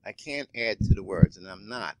add to the words, and I'm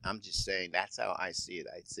not. I'm just saying that's how I see it.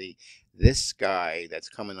 I see this guy that's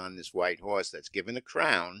coming on this white horse that's given a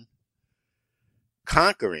crown,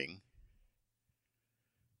 conquering,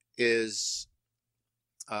 is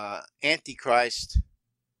Antichrist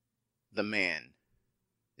the man.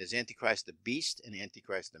 There's Antichrist the beast and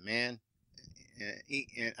Antichrist the man.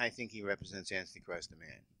 And I think he represents Antichrist the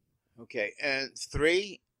man. Okay, and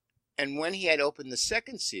 3, and when he had opened the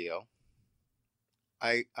second seal,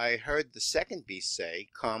 I heard the second beast say,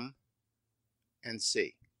 "Come and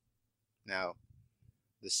see." Now,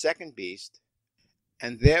 the second beast,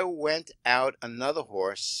 and there went out another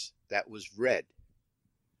horse that was red,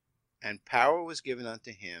 and power was given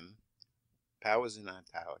unto him, powers in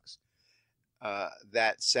italics,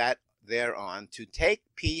 that sat thereon, to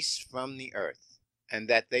take peace from the earth, and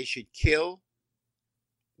that they should kill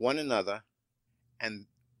one another, and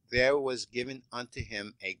there was given unto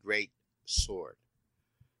him a great sword.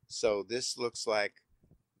 So this looks like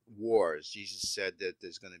wars. Jesus said that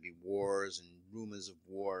there's going to be wars and rumors of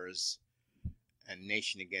wars and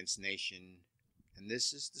nation against nation, and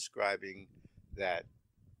this is describing that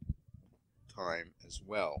time as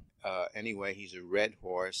well. Anyway, he's a red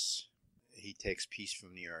horse. He takes peace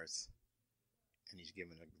from the earth, and he's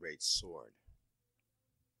given a great sword.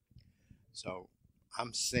 So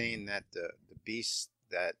I'm saying that the beast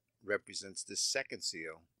that represents this second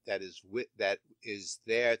seal, that is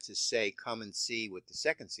there to say, "Come and see," with the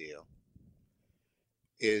second seal,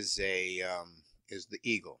 is the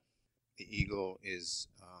eagle. The eagle is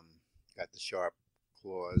got the sharp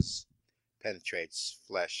claws, penetrates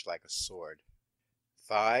flesh like a sword.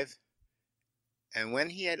 5. And when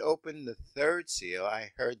he had opened the third seal,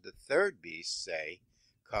 I heard the third beast say,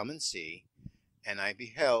 "Come and see." And I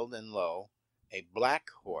beheld, and lo, a black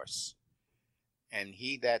horse, and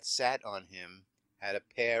he that sat on him had a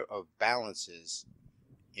pair of balances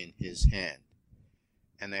in his hand.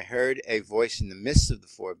 And I heard a voice in the midst of the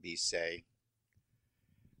 4 beasts say,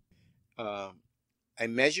 "A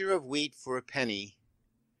measure of wheat for a penny,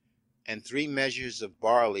 and 3 measures of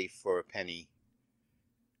barley for a penny,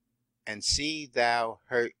 and see thou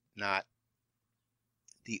hurt not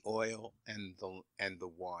the oil and the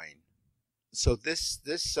wine." So this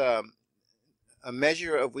a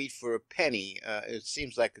measure of wheat for a penny, it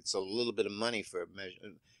seems like it's a little bit of money for a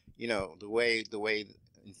measure, the way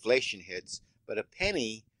inflation hits. But a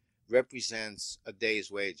penny represents a day's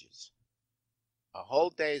wages, a whole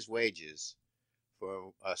day's wages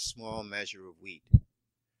for a small measure of wheat,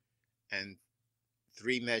 and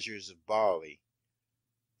 3 measures of barley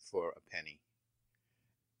for a penny,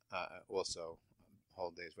 also a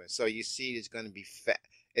whole day's wages. So you see, it's going to be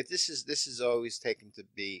if this is always taken to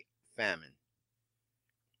be famine,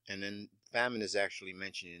 and then famine is actually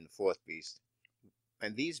mentioned in the 4th beast.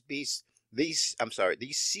 And these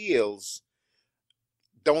seals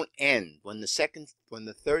don't end. When the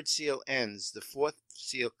 3rd seal ends, the 4th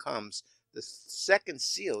seal comes. The 2nd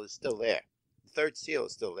seal is still there. The 3rd seal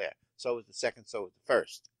is still there. So is the 2nd. So is the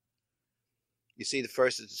 1st. You see, the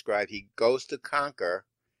 1st is described. He goes to conquer.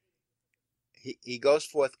 He goes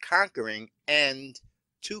forth conquering and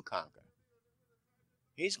to conquer.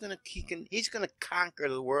 He's gonna conquer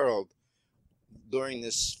the world during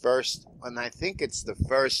this first, and I think it's the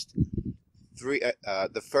first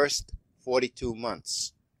 42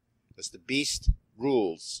 months, because the beast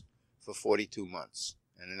rules for 42 months,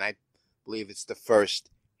 and then I believe it's the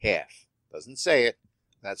first half. Doesn't say it.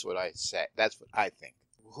 That's what I say. That's what I think.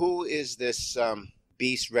 Who is this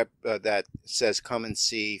beast that says, "Come and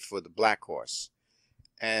see," for the black horse?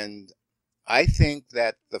 And I think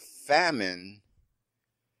that the famine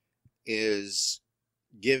is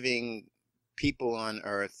giving people on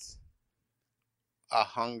earth a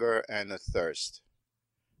hunger and a thirst.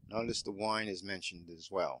 Notice the wine is mentioned as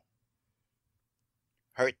well.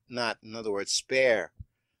 Hurt not, in other words, spare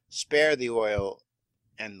the oil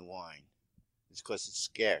and the wine. It's because it's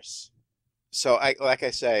scarce. So like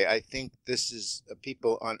I say, I think this is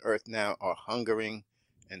people on earth now are hungering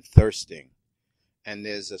and thirsting. And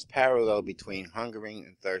there's this parallel between hungering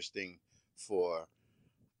and thirsting for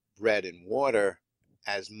bread and water,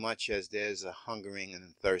 as much as there's a hungering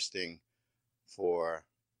and thirsting for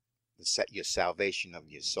your salvation of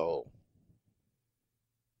your soul.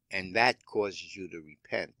 and that causes you to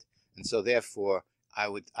repent. And so therefore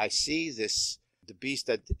I see this, the beast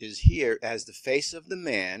that is here, as the face of the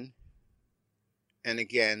man. And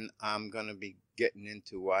again, I'm going to be getting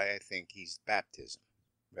into why I think he's baptism,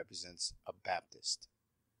 represents a Baptist,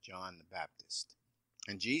 John the Baptist.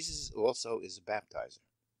 And Jesus also is a baptizer.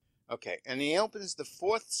 Okay, and he opens the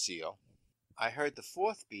fourth seal. I heard the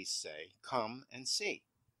fourth beast say, "Come and see."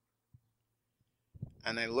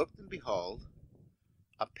 And I looked, and behold,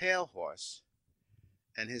 a pale horse,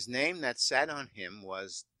 and his name that sat on him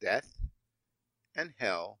was Death, and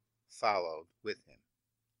hell followed with him.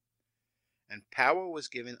 And power was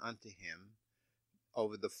given unto him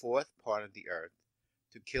over the fourth part of the earth,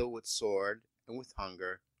 to kill with sword, and with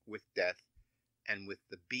hunger, with death, and with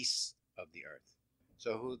the beasts of the earth.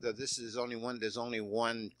 So this is only one. There's only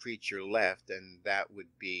one creature left, and that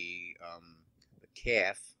would be the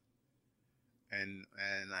calf. And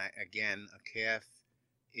again, a calf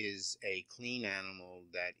is a clean animal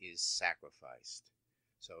that is sacrificed.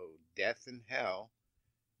 So death and hell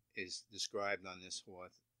is described on this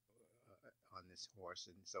horse,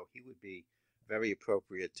 and so he would be very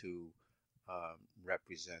appropriate to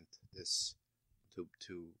represent this,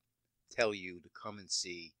 to tell you to come and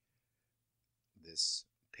see this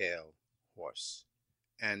pale horse.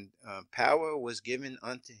 And power was given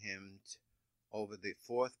unto him over the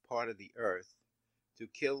fourth part of the earth, to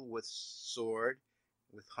kill with sword,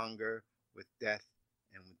 with hunger, with death,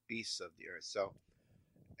 and with beasts of the earth. So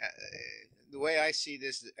the way I see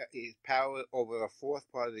this is power over a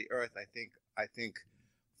fourth part of the earth. I think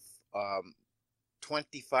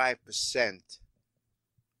 25%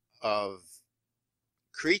 of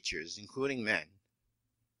creatures, including men,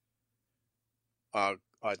 are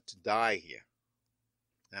to die here.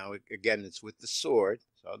 Now, again, it's with the sword.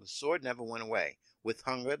 So the sword never went away. With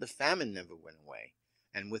hunger, the famine never went away.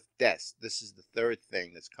 And with death, this is the third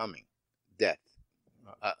thing that's coming, death.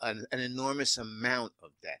 An enormous amount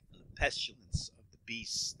of death, and the pestilence of the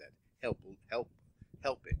beasts that help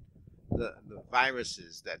it. The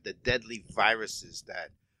viruses, the deadly viruses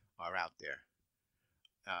that are out there,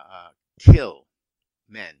 kill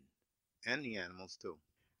men and the animals too.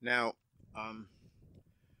 Now,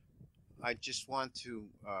 I just want to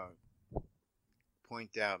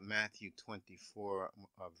point out Matthew 24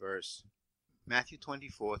 verse. Matthew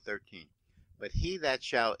 24:13. But he that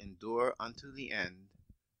shall endure unto the end,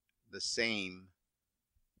 the same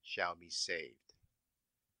shall be saved.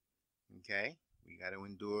 Okay? We got to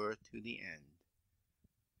endure to the end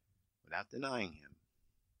without denying him.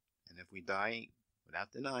 And if we die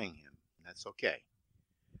without denying him, that's okay.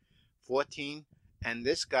 14. And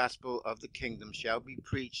this gospel of the kingdom shall be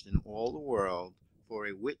preached in all the world for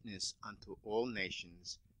a witness unto all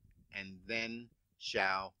nations, and then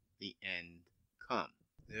shall the end come.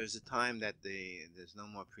 There's a time that there's no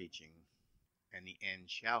more preaching, and the end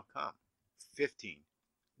shall come. 15.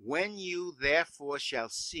 When you therefore shall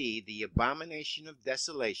see the abomination of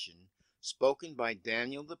desolation spoken by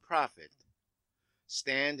Daniel the prophet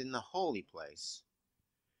stand in the holy place.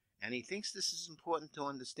 And he thinks this is important to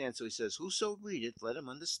understand, so he says, whoso readeth, let him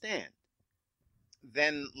understand.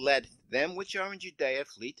 Then let them which are in Judea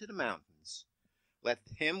flee to the mountains. Let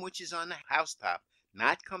him which is on the housetop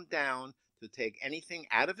not come down to take anything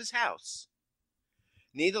out of his house.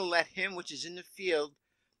 Neither let him which is in the field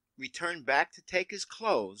return back to take his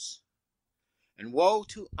clothes. And woe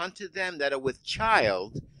unto them that are with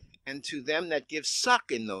child, and to them that give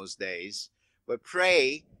suck in those days. But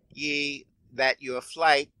pray ye that your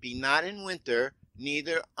flight be not in winter,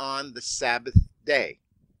 neither on the Sabbath day.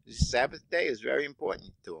 The Sabbath day is very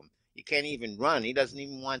important to him. You can't even run. He doesn't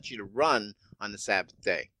even want you to run on the Sabbath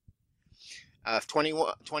day.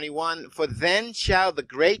 21, for then shall the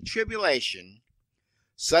great tribulation,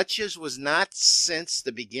 such as was not since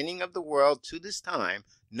the beginning of the world to this time,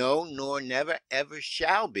 no, nor never ever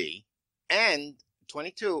shall be. And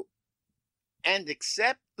 22, and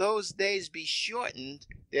except those days be shortened,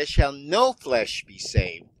 there shall no flesh be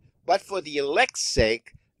saved. But for the elect's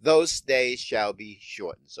sake, those days shall be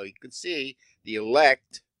shortened. So you can see the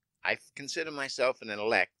elect. I consider myself an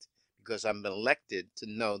elect because I'm elected to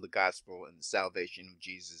know the gospel and the salvation of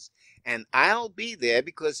Jesus. And I'll be there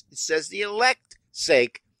because it says the elect's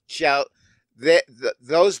sake shall,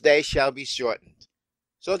 those days shall be shortened.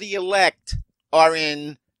 So the elect are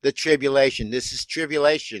in the tribulation. This is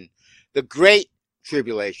tribulation, the great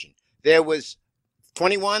tribulation. There was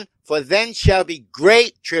 21, for then shall be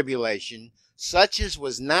great tribulation, such as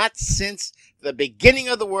was not since the beginning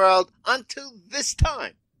of the world until this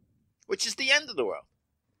time, which is the end of the world.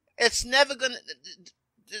 It's never going to,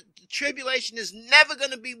 the tribulation is never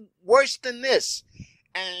going to be worse than this.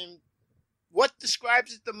 And What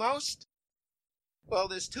describes it the most? Well,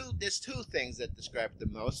 there's two things that describe it the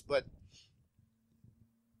most, but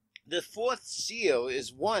the fourth seal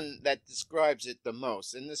is one that describes it the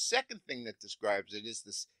most, and the second thing that describes it is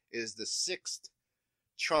the sixth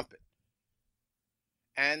trumpet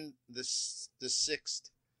and the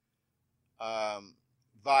sixth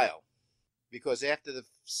vial, because after the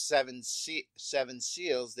seven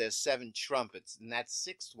seals, there's seven trumpets, and that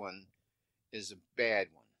sixth one is a bad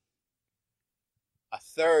one. A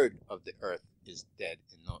third of the earth is dead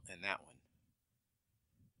in that one.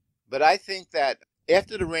 But I think that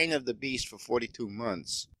after the reign of the beast for 42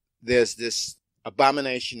 months, there's this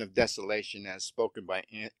abomination of desolation as spoken by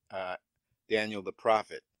Daniel the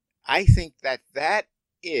prophet. I think that that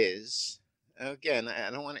is, again,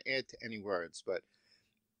 I don't want to add to any words, but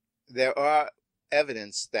there are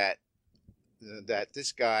evidence that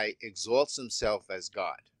this guy exalts himself as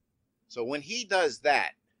God. So when he does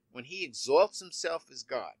that, when he exalts himself as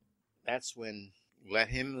God, that's when let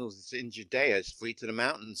him who's in Judea flee to the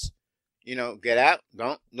mountains. Get out,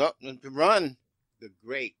 don't run. The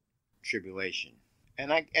great tribulation.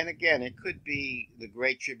 And again, it could be the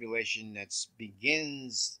great tribulation that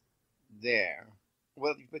begins there.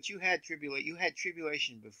 Well, but you had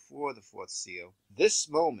tribulation before the fourth seal. This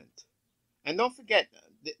moment, and don't forget,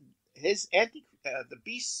 the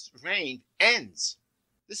beast's reign ends.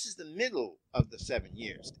 This is the middle of the 7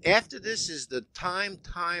 years. After this is the time,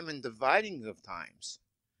 and dividing of times.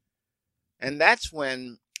 And that's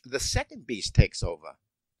when the second beast takes over.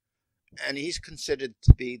 And he's considered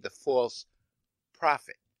to be the false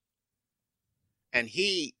prophet. And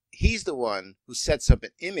he's the one who sets up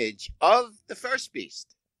an image of the first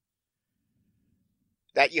beast.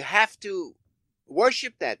 That you have to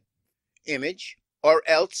worship that image, or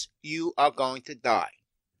else you are going to die.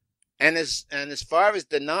 And as far as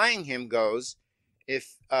denying him goes,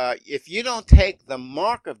 if you don't take the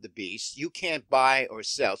mark of the beast, you can't buy or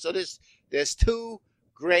sell. So there's two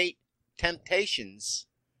great temptations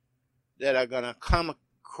that are going to come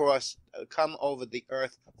over the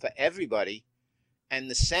earth for everybody, and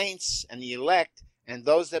the saints and the elect and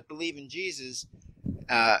those that believe in Jesus,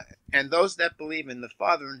 and those that believe in the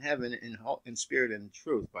Father in heaven in spirit and in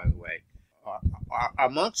truth, by the way, are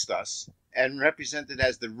amongst us and represented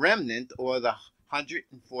as the remnant, or the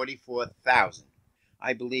 144,000.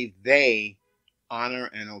 I believe they honor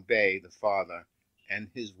and obey the Father and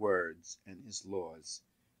his words and his laws,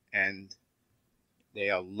 and they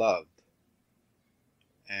are loved,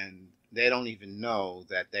 and they don't even know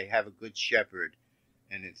that they have a good shepherd,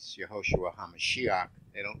 and it's Yehoshua HaMashiach.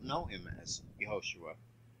 They don't know him as Yehoshua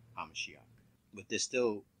HaMashiach, but they're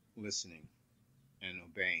still listening and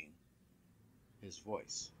obeying his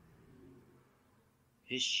voice.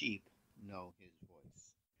 His sheep know his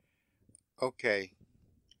voice. Okay,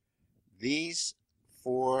 these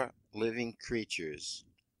four living creatures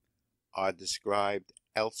are described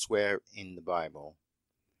elsewhere in the Bible,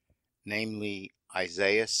 namely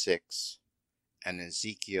Isaiah 6, and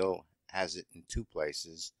Ezekiel has it in two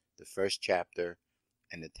places, the first chapter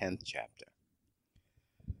and the 10th chapter.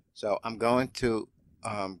 So I'm going to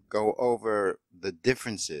go over the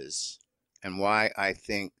differences and why I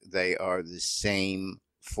think they are the same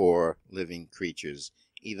four living creatures,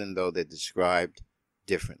 even though they're described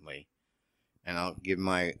differently. And I'll give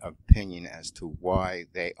my opinion as to why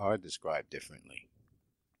they are described differently.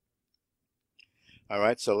 All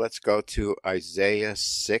right, so let's go to Isaiah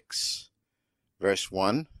 6, verse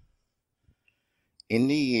 1. In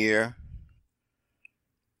the year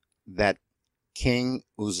that King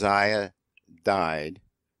Uzziah died,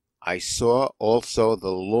 I saw also the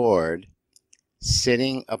Lord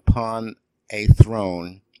sitting upon a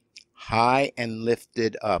throne, high and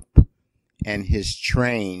lifted up, and his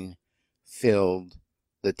train filled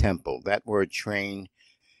the temple. That word train,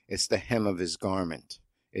 it's the hem of his garment.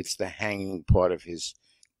 It's the hanging part of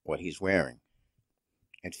what he's wearing.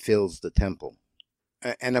 It fills the temple.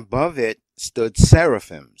 And above it stood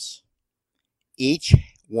seraphims. Each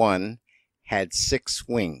one had 6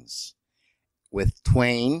 wings. With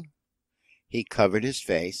twain he covered his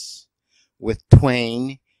face, with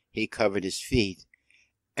twain he covered his feet,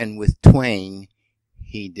 and with twain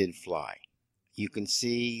he did fly. You can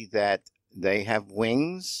see that they have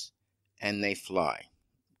wings and they fly.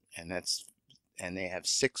 And they have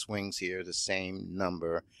 6 wings here, the same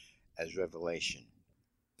number as Revelation.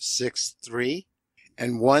 6:3.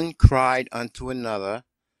 And one cried unto another,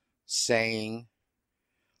 saying,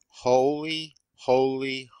 Holy,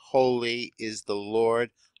 holy, holy is the Lord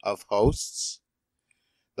of hosts.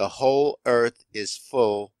 The whole earth is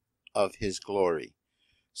full of his glory.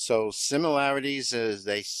 So similarities, as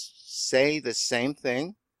they say the same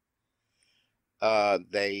thing,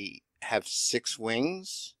 They have 6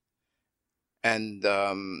 wings, and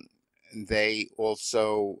they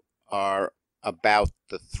also are about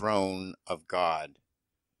the throne of God,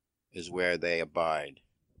 is where they abide,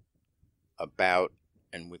 about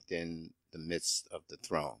and within the midst of the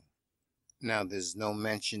throne. Now, there's no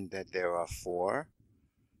mention that there are 4.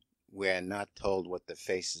 We're not told what the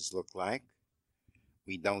faces look like.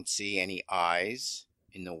 We don't see any eyes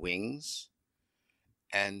in the wings.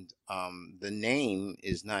 And the name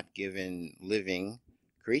is not given living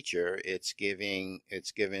creature. It's given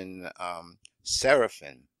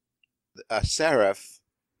seraphim. A seraph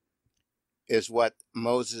is what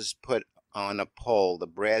Moses put on a pole, the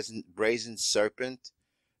brazen serpent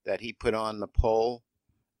that he put on the pole.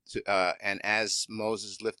 And as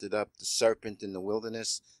Moses lifted up the serpent in the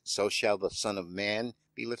wilderness, so shall the Son of Man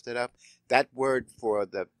be lifted up. That word for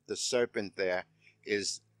the serpent there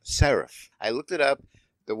is seraph. I looked it up.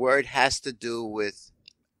 The word has to do with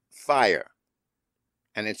fire,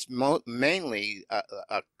 and it's mainly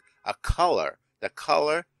a color, the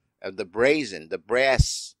color of the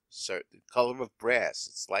brass, the color of brass.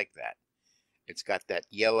 It's like that. It's got that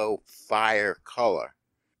yellow fire color.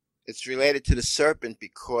 It's related to the serpent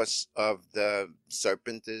because of the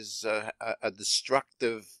serpent is a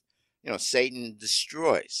destructive, Satan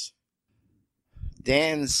destroys.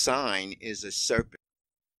 Dan's sign is a serpent,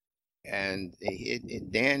 and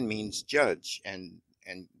Dan means judge, and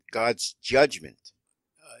God's judgment.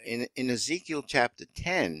 In Ezekiel chapter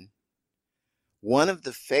 10, one of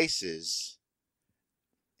the faces,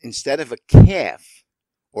 instead of a calf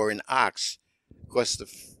or an ox,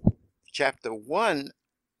 because chapter 1,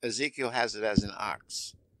 Ezekiel has it as an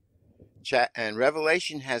ox, and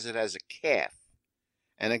Revelation has it as a calf.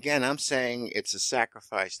 And again, I'm saying it's a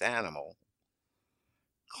sacrificed animal,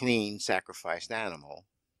 clean sacrificed animal.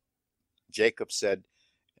 Jacob said,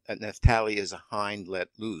 Naphtali is a hind let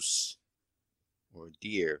loose, or a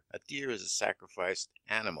deer. A deer is a sacrificed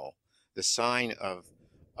animal. The sign of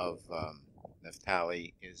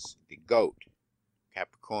Naphtali is the goat,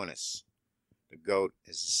 Capricornus. The goat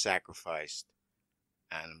is a sacrificed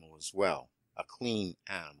animal as well, a clean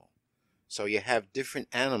animal. So you have different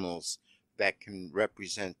animals that can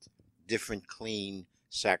represent different clean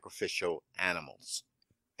sacrificial animals.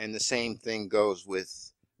 And the same thing goes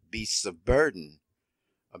with beasts of burden.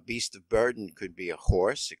 A beast of burden could be a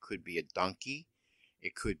horse, it could be a donkey,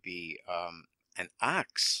 it could be an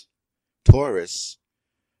ox, Taurus.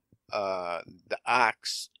 The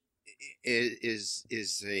ox is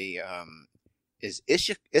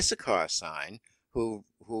Issachar sign, who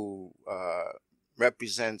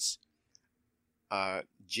represents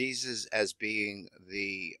Jesus as being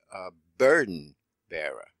the burden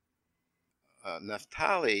bearer.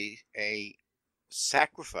 Naphtali, a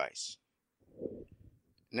sacrifice.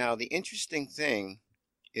 Now, the interesting thing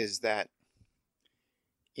is that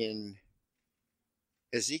in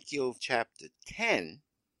Ezekiel chapter 10,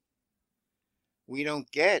 we don't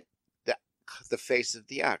get the face of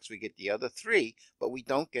the ox. We get the other 3, but we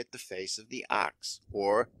don't get the face of the ox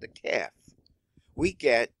or the calf. We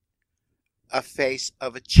get a face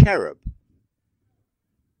of a cherub.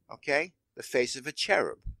 Okay? The face of a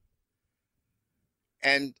cherub.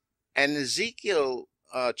 And Ezekiel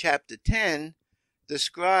chapter 10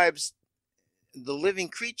 describes the living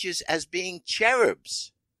creatures as being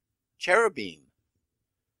cherubs, cherubim.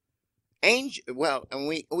 Well, and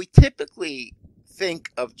we typically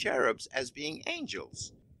think of cherubs as being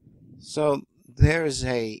angels. So there's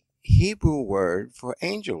a Hebrew word for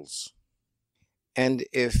angels. And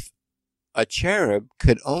if a cherub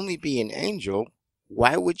could only be an angel,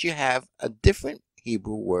 why would you have a different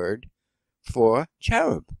Hebrew word for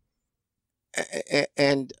cherub?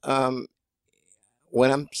 And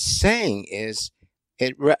what I'm saying is,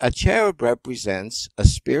 a cherub represents a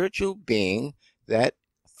spiritual being that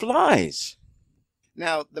flies.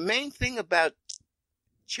 Now, the main thing about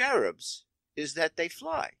cherubs is that they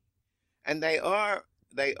fly, and they are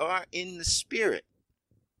in the spirit.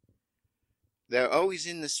 They're always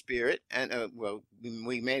in the spirit, and well,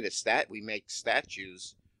 we make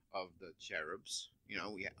statues of the cherubs.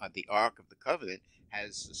 The Ark of the Covenant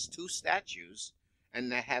has 2 statues, and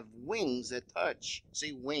they have wings that touch.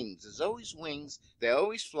 See, wings. There's always wings. They're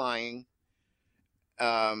always flying,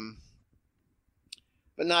 but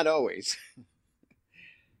not always.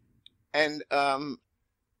 And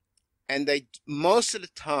they, most of the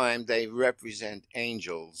time, they represent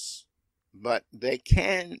angels, but they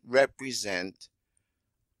can represent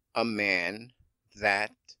a man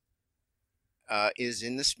that is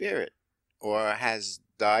in the spirit or has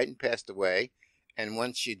died and passed away. And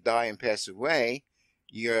once you die and pass away,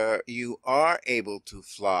 you are able to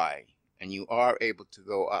fly and you are able to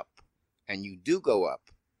go up, and you do go up,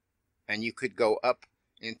 and you could go up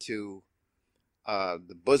into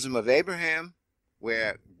the bosom of Abraham,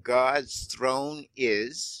 where God's throne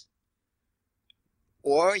is,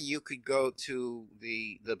 or you could go to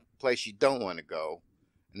the place you don't want to go,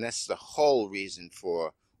 and that's the whole reason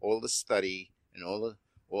for all the study and all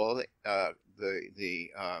the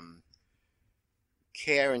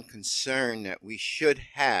care and concern that we should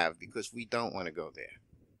have, because we don't want to go there.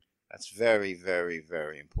 That's very, very,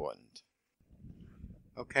 very important.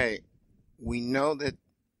 Okay, we know that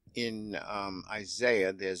in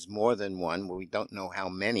Isaiah there's more than one, but we don't know how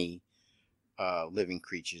many living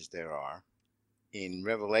creatures there are. In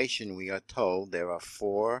Revelation, we are told there are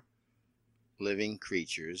 4 living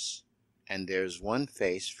creatures, and there's one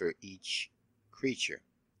face for each creature.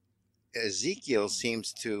 Ezekiel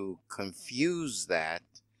seems to confuse that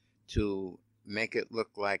to make it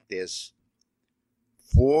look like there's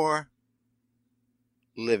 4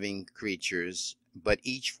 living creatures, but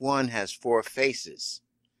each one has 4 faces.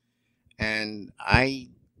 And I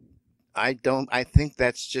think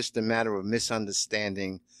that's just a matter of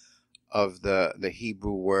misunderstanding of the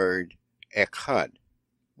Hebrew word echad,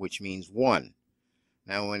 which means one.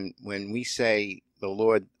 Now, when we say the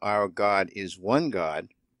Lord our God is one God,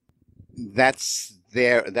 that's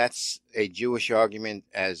a Jewish argument,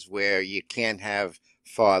 as where you can't have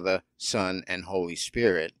Father, Son, and Holy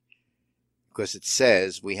Spirit, because it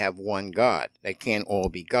says we have one God. They can't all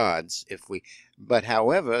be gods but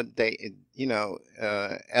however,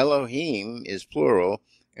 Elohim is plural,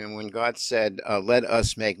 and when God said, let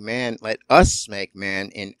us make man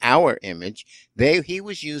in our image, they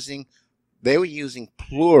were using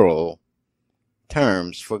plural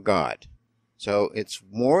terms for God. So it's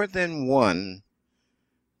more than one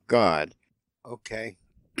God. Okay.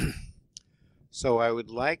 So I would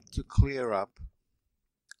like to clear up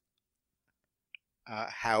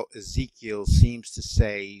how Ezekiel seems to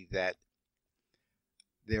say that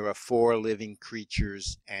there are 4 living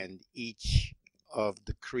creatures, and each of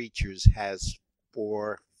the creatures has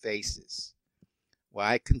 4 faces. Well,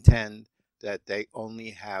 I contend that they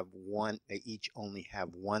each only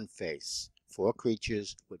have one face. 4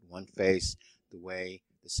 creatures with one face, the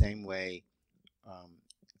same way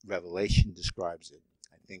Revelation describes it.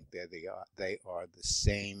 I think that they are the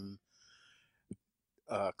same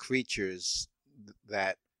creatures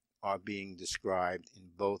that are being described in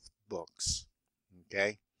both books.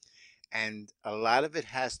 Okay? And a lot of it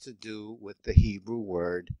has to do with the Hebrew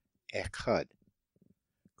word echad,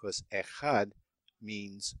 because echad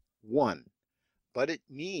means one, but it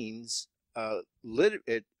means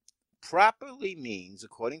it properly means,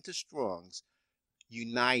 according to Strong's,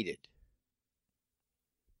 united.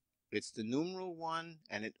 It's the numeral 1,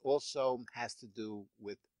 and it also has to do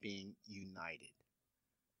with being united.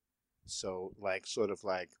 So, sort of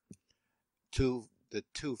like the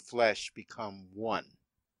 2 flesh become 1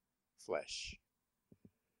 flesh,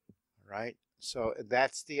 right? So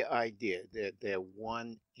that's the idea. They're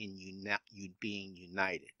one in being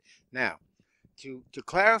united. Now, to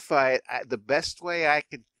clarify it, the best way I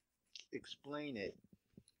could explain it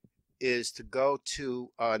is to go to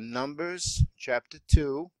Numbers chapter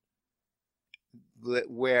 2,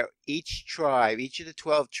 where each of the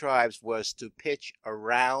 12 tribes was to pitch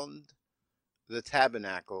around the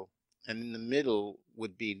tabernacle, and in the middle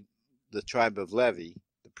would be the tribe of Levi,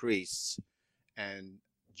 the priests, and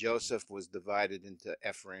Joseph was divided into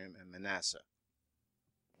Ephraim and Manasseh.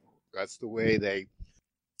 That's the way they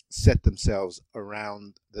set themselves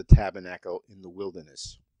around the tabernacle in the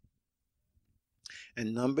wilderness.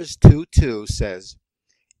 And Numbers 2:2 says,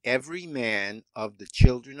 every man of the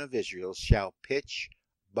children of Israel shall pitch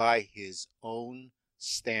by his own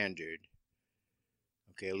standard.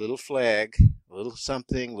 Okay, a little flag, a little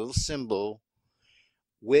something, a little symbol,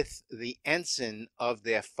 with the ensign of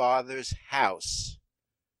their father's house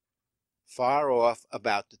far off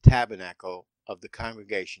about the tabernacle of the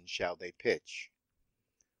congregation shall they pitch.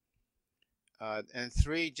 And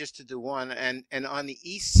 3, just to do 1, and on the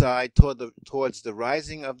east side towards the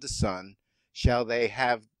rising of the sun shall they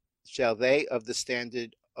of the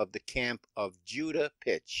standard of the camp of Judah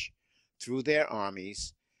pitch through their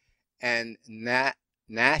armies, and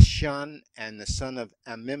Nashon and the son of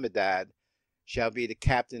Amminadab shall be the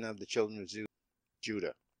captain of the children of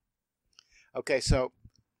Judah. Okay, so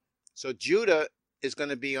Judah is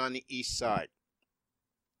going to be on the east side.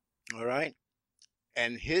 All right?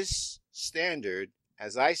 And his standard,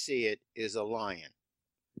 as I see it, is a lion.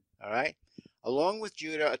 All right? Along with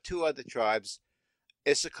Judah are 2 other tribes,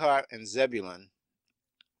 Issachar and Zebulun.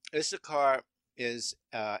 Issachar is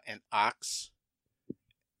an ox,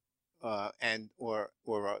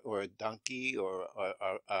 or a donkey or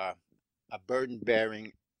a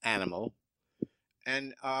burden-bearing animal.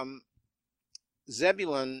 And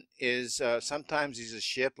Zebulun is sometimes he's a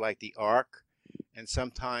ship like the ark, and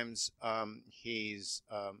sometimes he's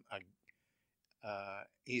a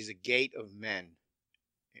gate of men.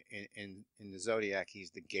 In the zodiac,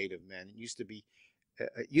 he's the gate of men. It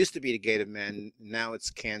used to be the gate of men. Now it's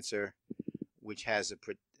Cancer, which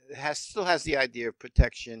still has the idea of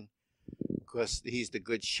protection, because he's the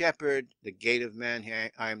good shepherd, the gate of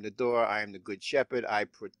men. I am the door. I am the good shepherd. I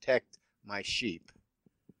protect my sheep.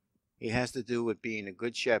 He has to do with being a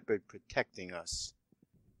good shepherd, protecting us.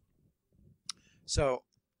 So,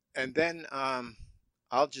 and then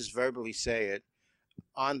I'll just verbally say it.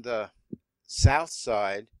 On the south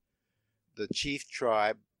side, the chief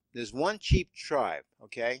tribe, there's one chief tribe,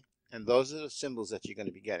 okay? And those are the symbols that you're going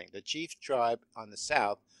to be getting. The chief tribe on the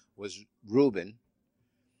south was Reuben,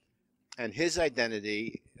 and his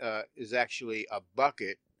identity is actually a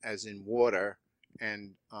bucket, as in water,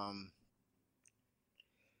 and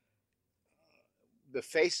the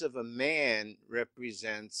face of a man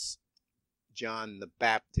represents John the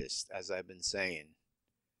Baptist, as I've been saying,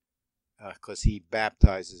 because he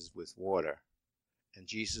baptizes with water. And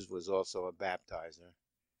Jesus was also a baptizer.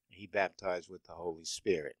 He baptized with the Holy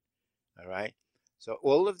Spirit. All right? So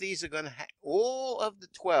all of these are going to all of the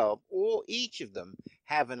 12, each of them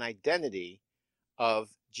have an identity of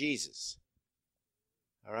Jesus.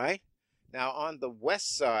 All right? Now on the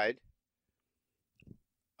west side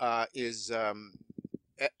is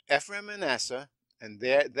Ephraim and Manasseh, and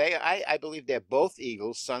I believe they're both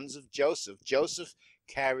eagles, sons of Joseph. Joseph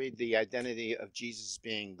carried the identity of Jesus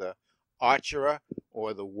being the archer,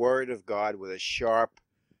 or the word of God with a sharp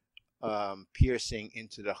piercing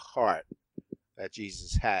into the heart that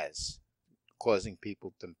Jesus has, causing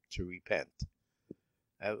people to repent.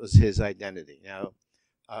 That was his identity. Now,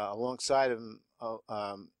 alongside of him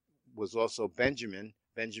was also Benjamin.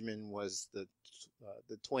 Benjamin was the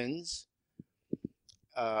twins,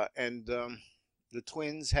 and the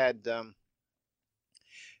twins had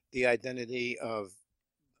the identity of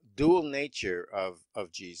dual nature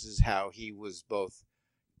of Jesus, how he was both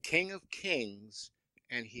King of Kings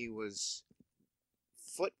and he was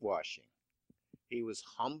foot washing. He was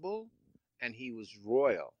humble and he was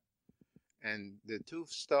royal. And the two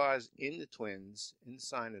stars in the twins, in the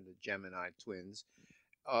sign of the Gemini twins,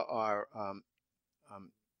 are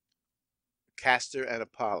Castor and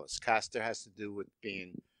Apollos. Castor has to do with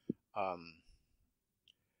being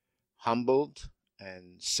humbled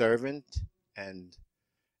and servant, and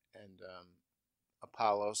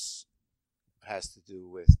Apollos has to do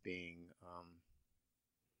with being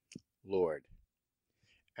Lord.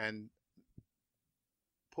 And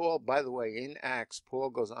Paul, by the way, in Acts, Paul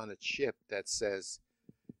goes on a ship that says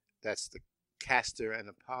that's the Castor and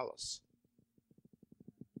Apollos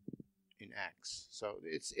in Acts. So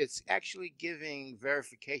it's actually giving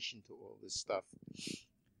verification to all this stuff.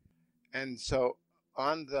 And so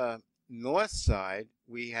on the north side,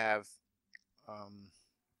 we have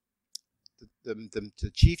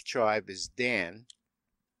the chief tribe is Dan,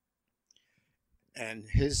 and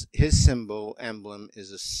his symbol emblem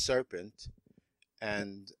is a serpent,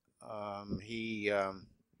 and he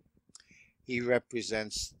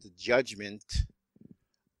represents the judgment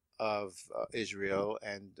of Israel,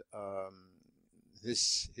 and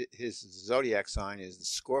his zodiac sign is the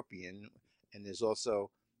scorpion, and there's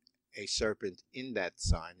also a serpent in that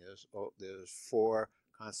sign. There's 4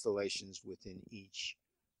 constellations within each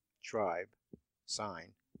tribe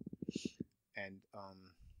sign, and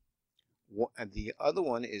the other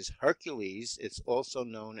one is Hercules. It's also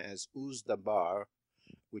known as Uzdabar,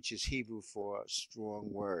 which is Hebrew for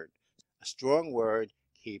strong word. A strong word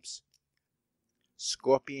keeps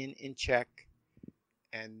scorpion in check,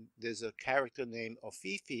 and there's a character named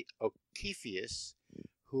Ophiuchus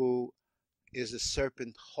who is a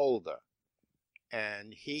serpent holder,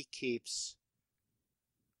 and he keeps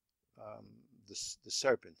the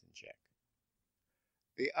serpent in check.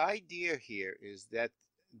 The idea here is that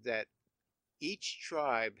each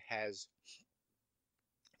tribe has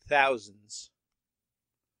thousands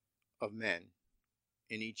of men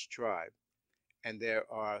in each tribe, and there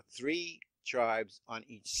are 3 tribes on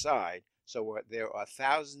each side. So there are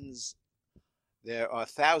thousands of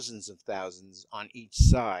thousands on each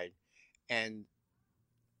side, and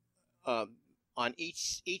on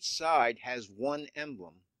each side has one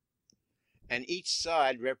emblem, and each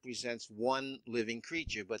side represents one living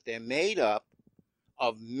creature, but they're made up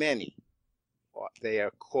of many. They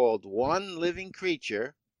are called one living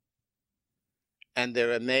creature, and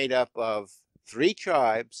they're made up of 3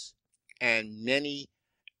 tribes and many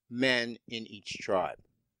men in each tribe.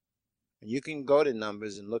 And you can go to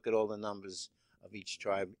Numbers and look at all the numbers of each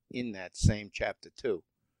tribe in that same chapter 2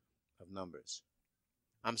 of Numbers.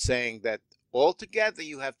 I'm saying that altogether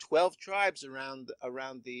you have 12 tribes around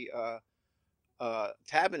the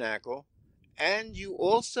tabernacle, and you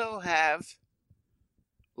also have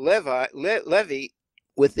Levi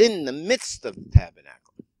within the midst of the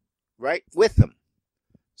tabernacle, right with them.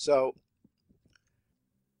 So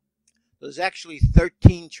there's actually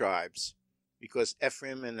 13 tribes, because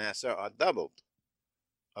Ephraim and Manasseh are doubled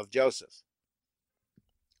of Joseph.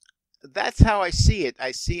 That's how I see it.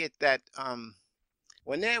 I see it that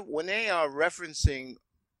when they are referencing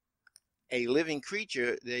a living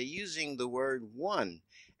creature, they're using the word one,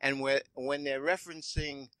 and when they're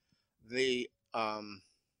referencing the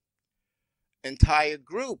entire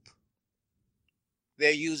group,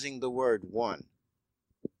 they're using the word one.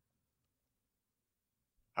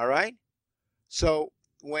 All right? So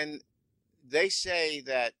when they say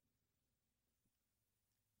that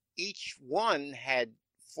each one had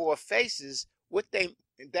 4 faces,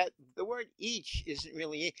 that the word each isn't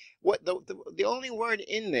really what the only word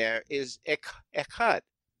in there is echad.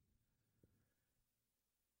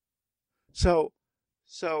 So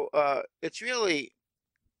it's really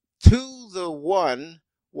to the one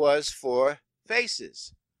was 4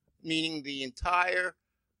 faces, meaning the entire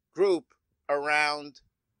group around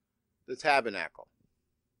the tabernacle.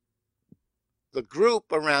 The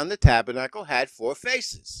group around the tabernacle had 4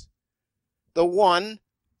 faces. The one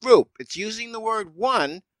group. It's using the word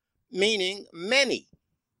one, meaning many.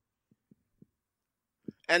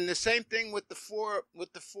 And the same thing with the four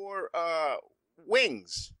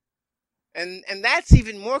wings. And that's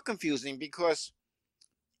even more confusing, because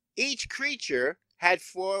each creature had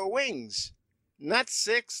 4 wings. Not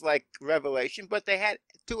 6 like Revelation, but they had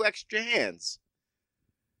 2 extra hands.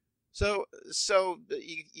 So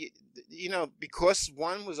you know, because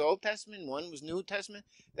one was Old Testament, one was New Testament,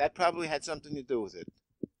 that probably had something to do with it.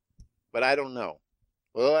 But I don't know.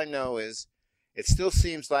 All I know is it still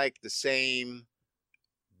seems like the same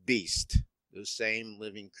beast, the same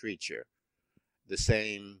living creature, the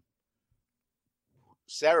same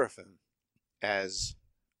seraphim, as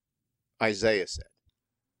Isaiah said.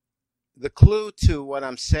 The clue to what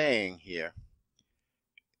I'm saying here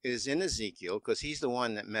is in Ezekiel, because he's the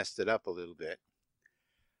one that messed it up a little bit.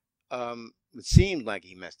 It seemed like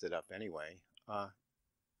he messed it up anyway.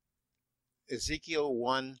 Ezekiel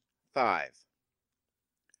 1:5.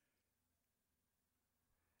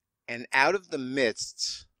 And out of the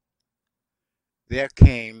midst there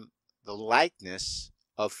came the likeness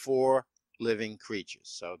of 4 living creatures.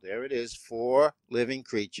 So there it is, 4 living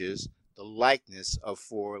creatures, the likeness of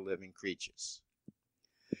 4 living creatures.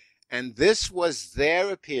 And this was their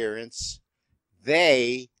appearance.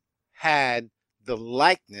 They had the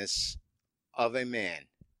likeness of a man.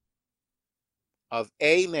 Of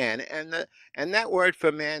a man. And that word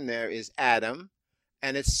for man there is Adam,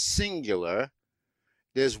 and it's singular.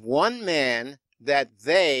 There's one man that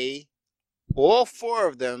they, all 4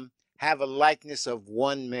 of them, have a likeness of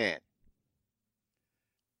one man.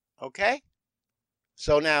 Okay?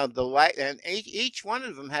 So now and each one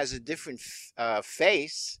of them has a different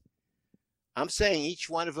face. I'm saying each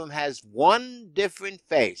one of them has one different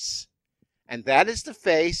face. And that is the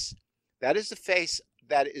face that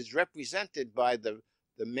is represented by the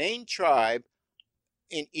main tribe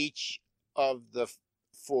in each of the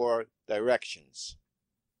 4 directions.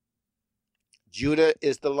 Judah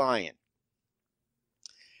is the lion.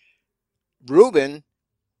 Reuben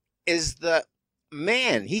is the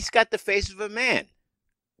man. He's got the face of a man,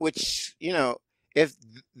 which, you know, if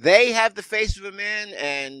they have the face of a man,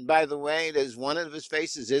 and by the way, there's one of his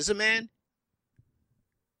faces is a man,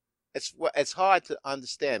 it's hard to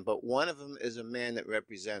understand, but one of them is a man that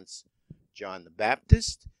represents John the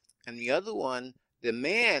Baptist, and the other one, the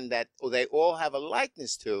man that they all have a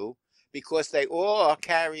likeness to, because they all are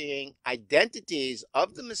carrying identities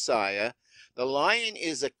of the Messiah. The lion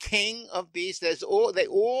is a king of beasts. They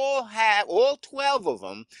all have, all 12 of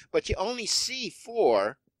them, but you only see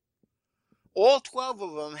 4. All 12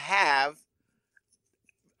 of them have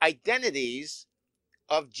identities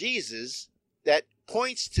of Jesus that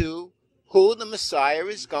points to who the Messiah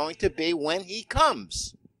is going to be when he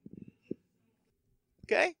comes.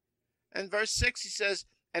 Okay? And verse 6, he says,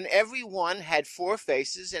 and every one had 4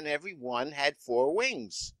 faces, and every one had 4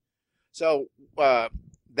 wings. So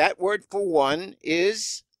that word for one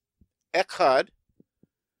is echad.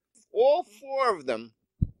 All 4 of them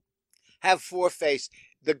have 4 faces.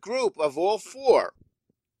 The group of all 4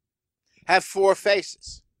 have 4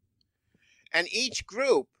 faces. And each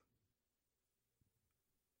group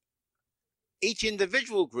each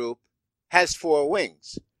individual group has four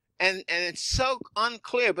wings. And it's so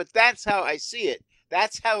unclear, but that's how I see it.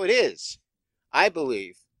 That's how it is. I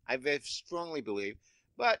believe. I very strongly believe.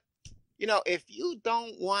 But, if you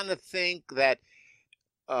don't want to think that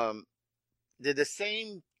they're the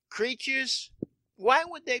same creatures, why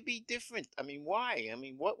would they be different? I mean, why? I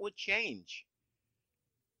mean, what would change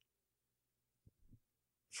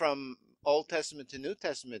from Old Testament to New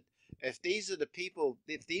Testament? If these are the people,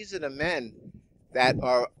 if these are the men that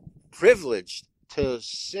are privileged to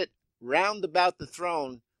sit round about the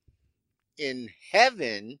throne in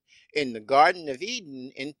heaven, in the Garden of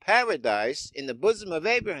Eden, in paradise, in the bosom of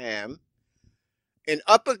Abraham, in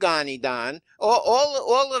Upper Ganidan,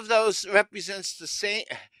 all of those represents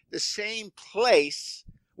the same place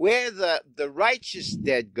where the righteous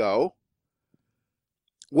dead go,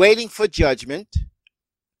 waiting for judgment.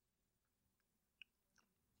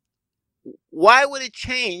 Why would it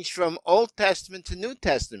change from Old Testament to New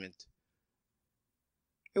Testament?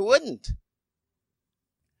 It wouldn't.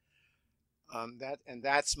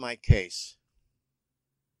 That's my case.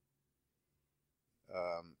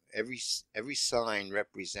 Every sign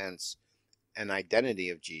represents an identity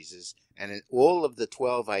of Jesus, and all of the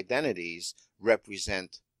 12 identities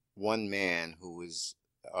represent one man who is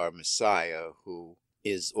our Messiah, who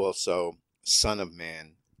is also Son of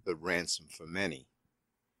Man, the ransom for many.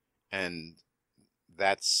 And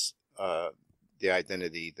that's the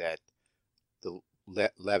identity that the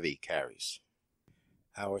Levi carries.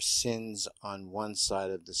 Our sins on one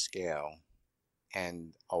side of the scale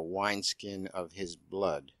and a wineskin of his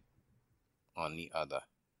blood on the other.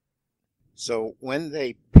 So when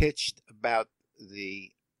they pitched about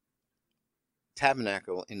the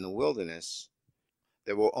tabernacle in the wilderness,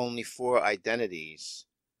 there were only four identities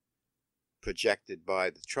projected by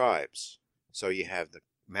the tribes. So you have the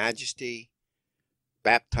Majesty,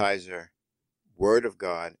 Baptizer, Word of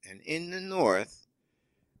God, and in the north,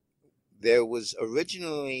 there was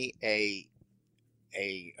originally a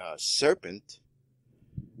serpent,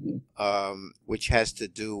 which has to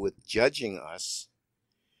do with judging us,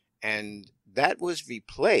 and that was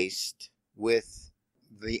replaced with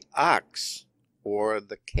the ox or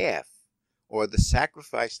the calf or the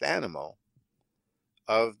sacrificed animal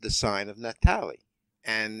of the sign of Naphtali.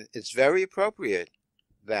 And it's very appropriate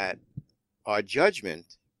that our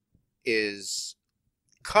judgment is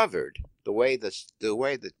covered the way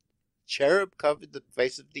the cherub covered the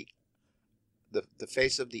face of the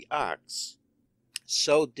face of the ox.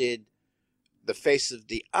 So did the face of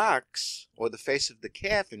the ox or the face of the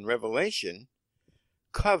calf in Revelation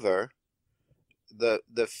cover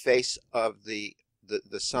the face of the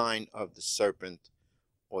sign of the serpent,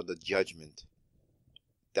 or the judgment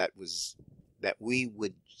that we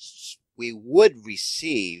would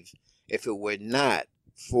receive if it were not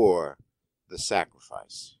for the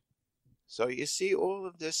sacrifice. So you see, all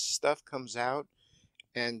of this stuff comes out,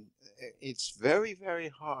 and it's very, very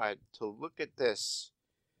hard to look at this,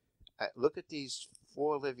 look at these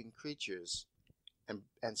four living creatures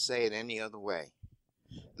and say it any other way.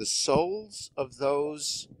 The souls of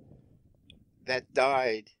those that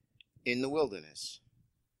died in the wilderness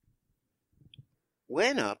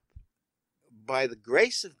went up by the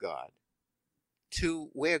grace of God to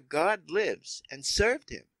where God lives and served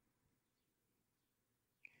him.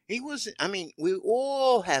 We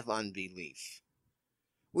all have unbelief.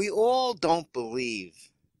 We all don't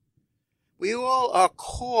believe. We all are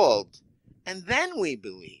called, and then we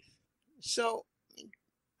believe. So,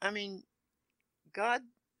 God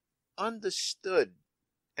understood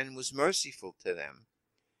and was merciful to them,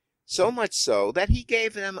 so much so that he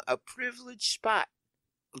gave them a privileged spot,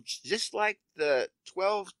 just like the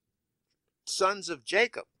 12 sons of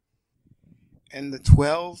Jacob and the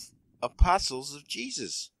 12 apostles of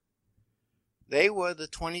Jesus. They were the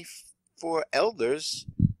 24 elders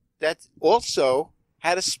that also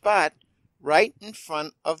had a spot right in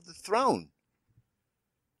front of the throne.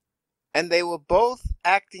 And they were both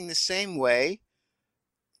acting the same way,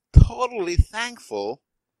 totally thankful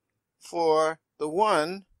for the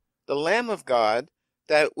Lamb of God,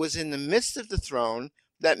 that was in the midst of the throne,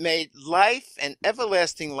 that made life and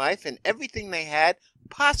everlasting life and everything they had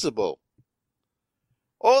possible.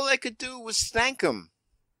 All they could do was thank him,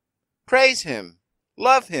 praise him,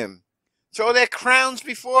 love him, throw their crowns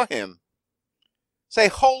before him, say,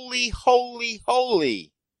 "Holy, holy,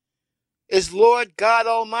 holy is Lord God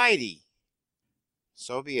Almighty."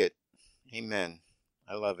 So be it. Amen.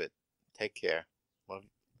 I love it. Take care.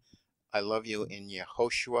 I love you in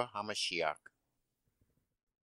Yehoshua HaMashiach.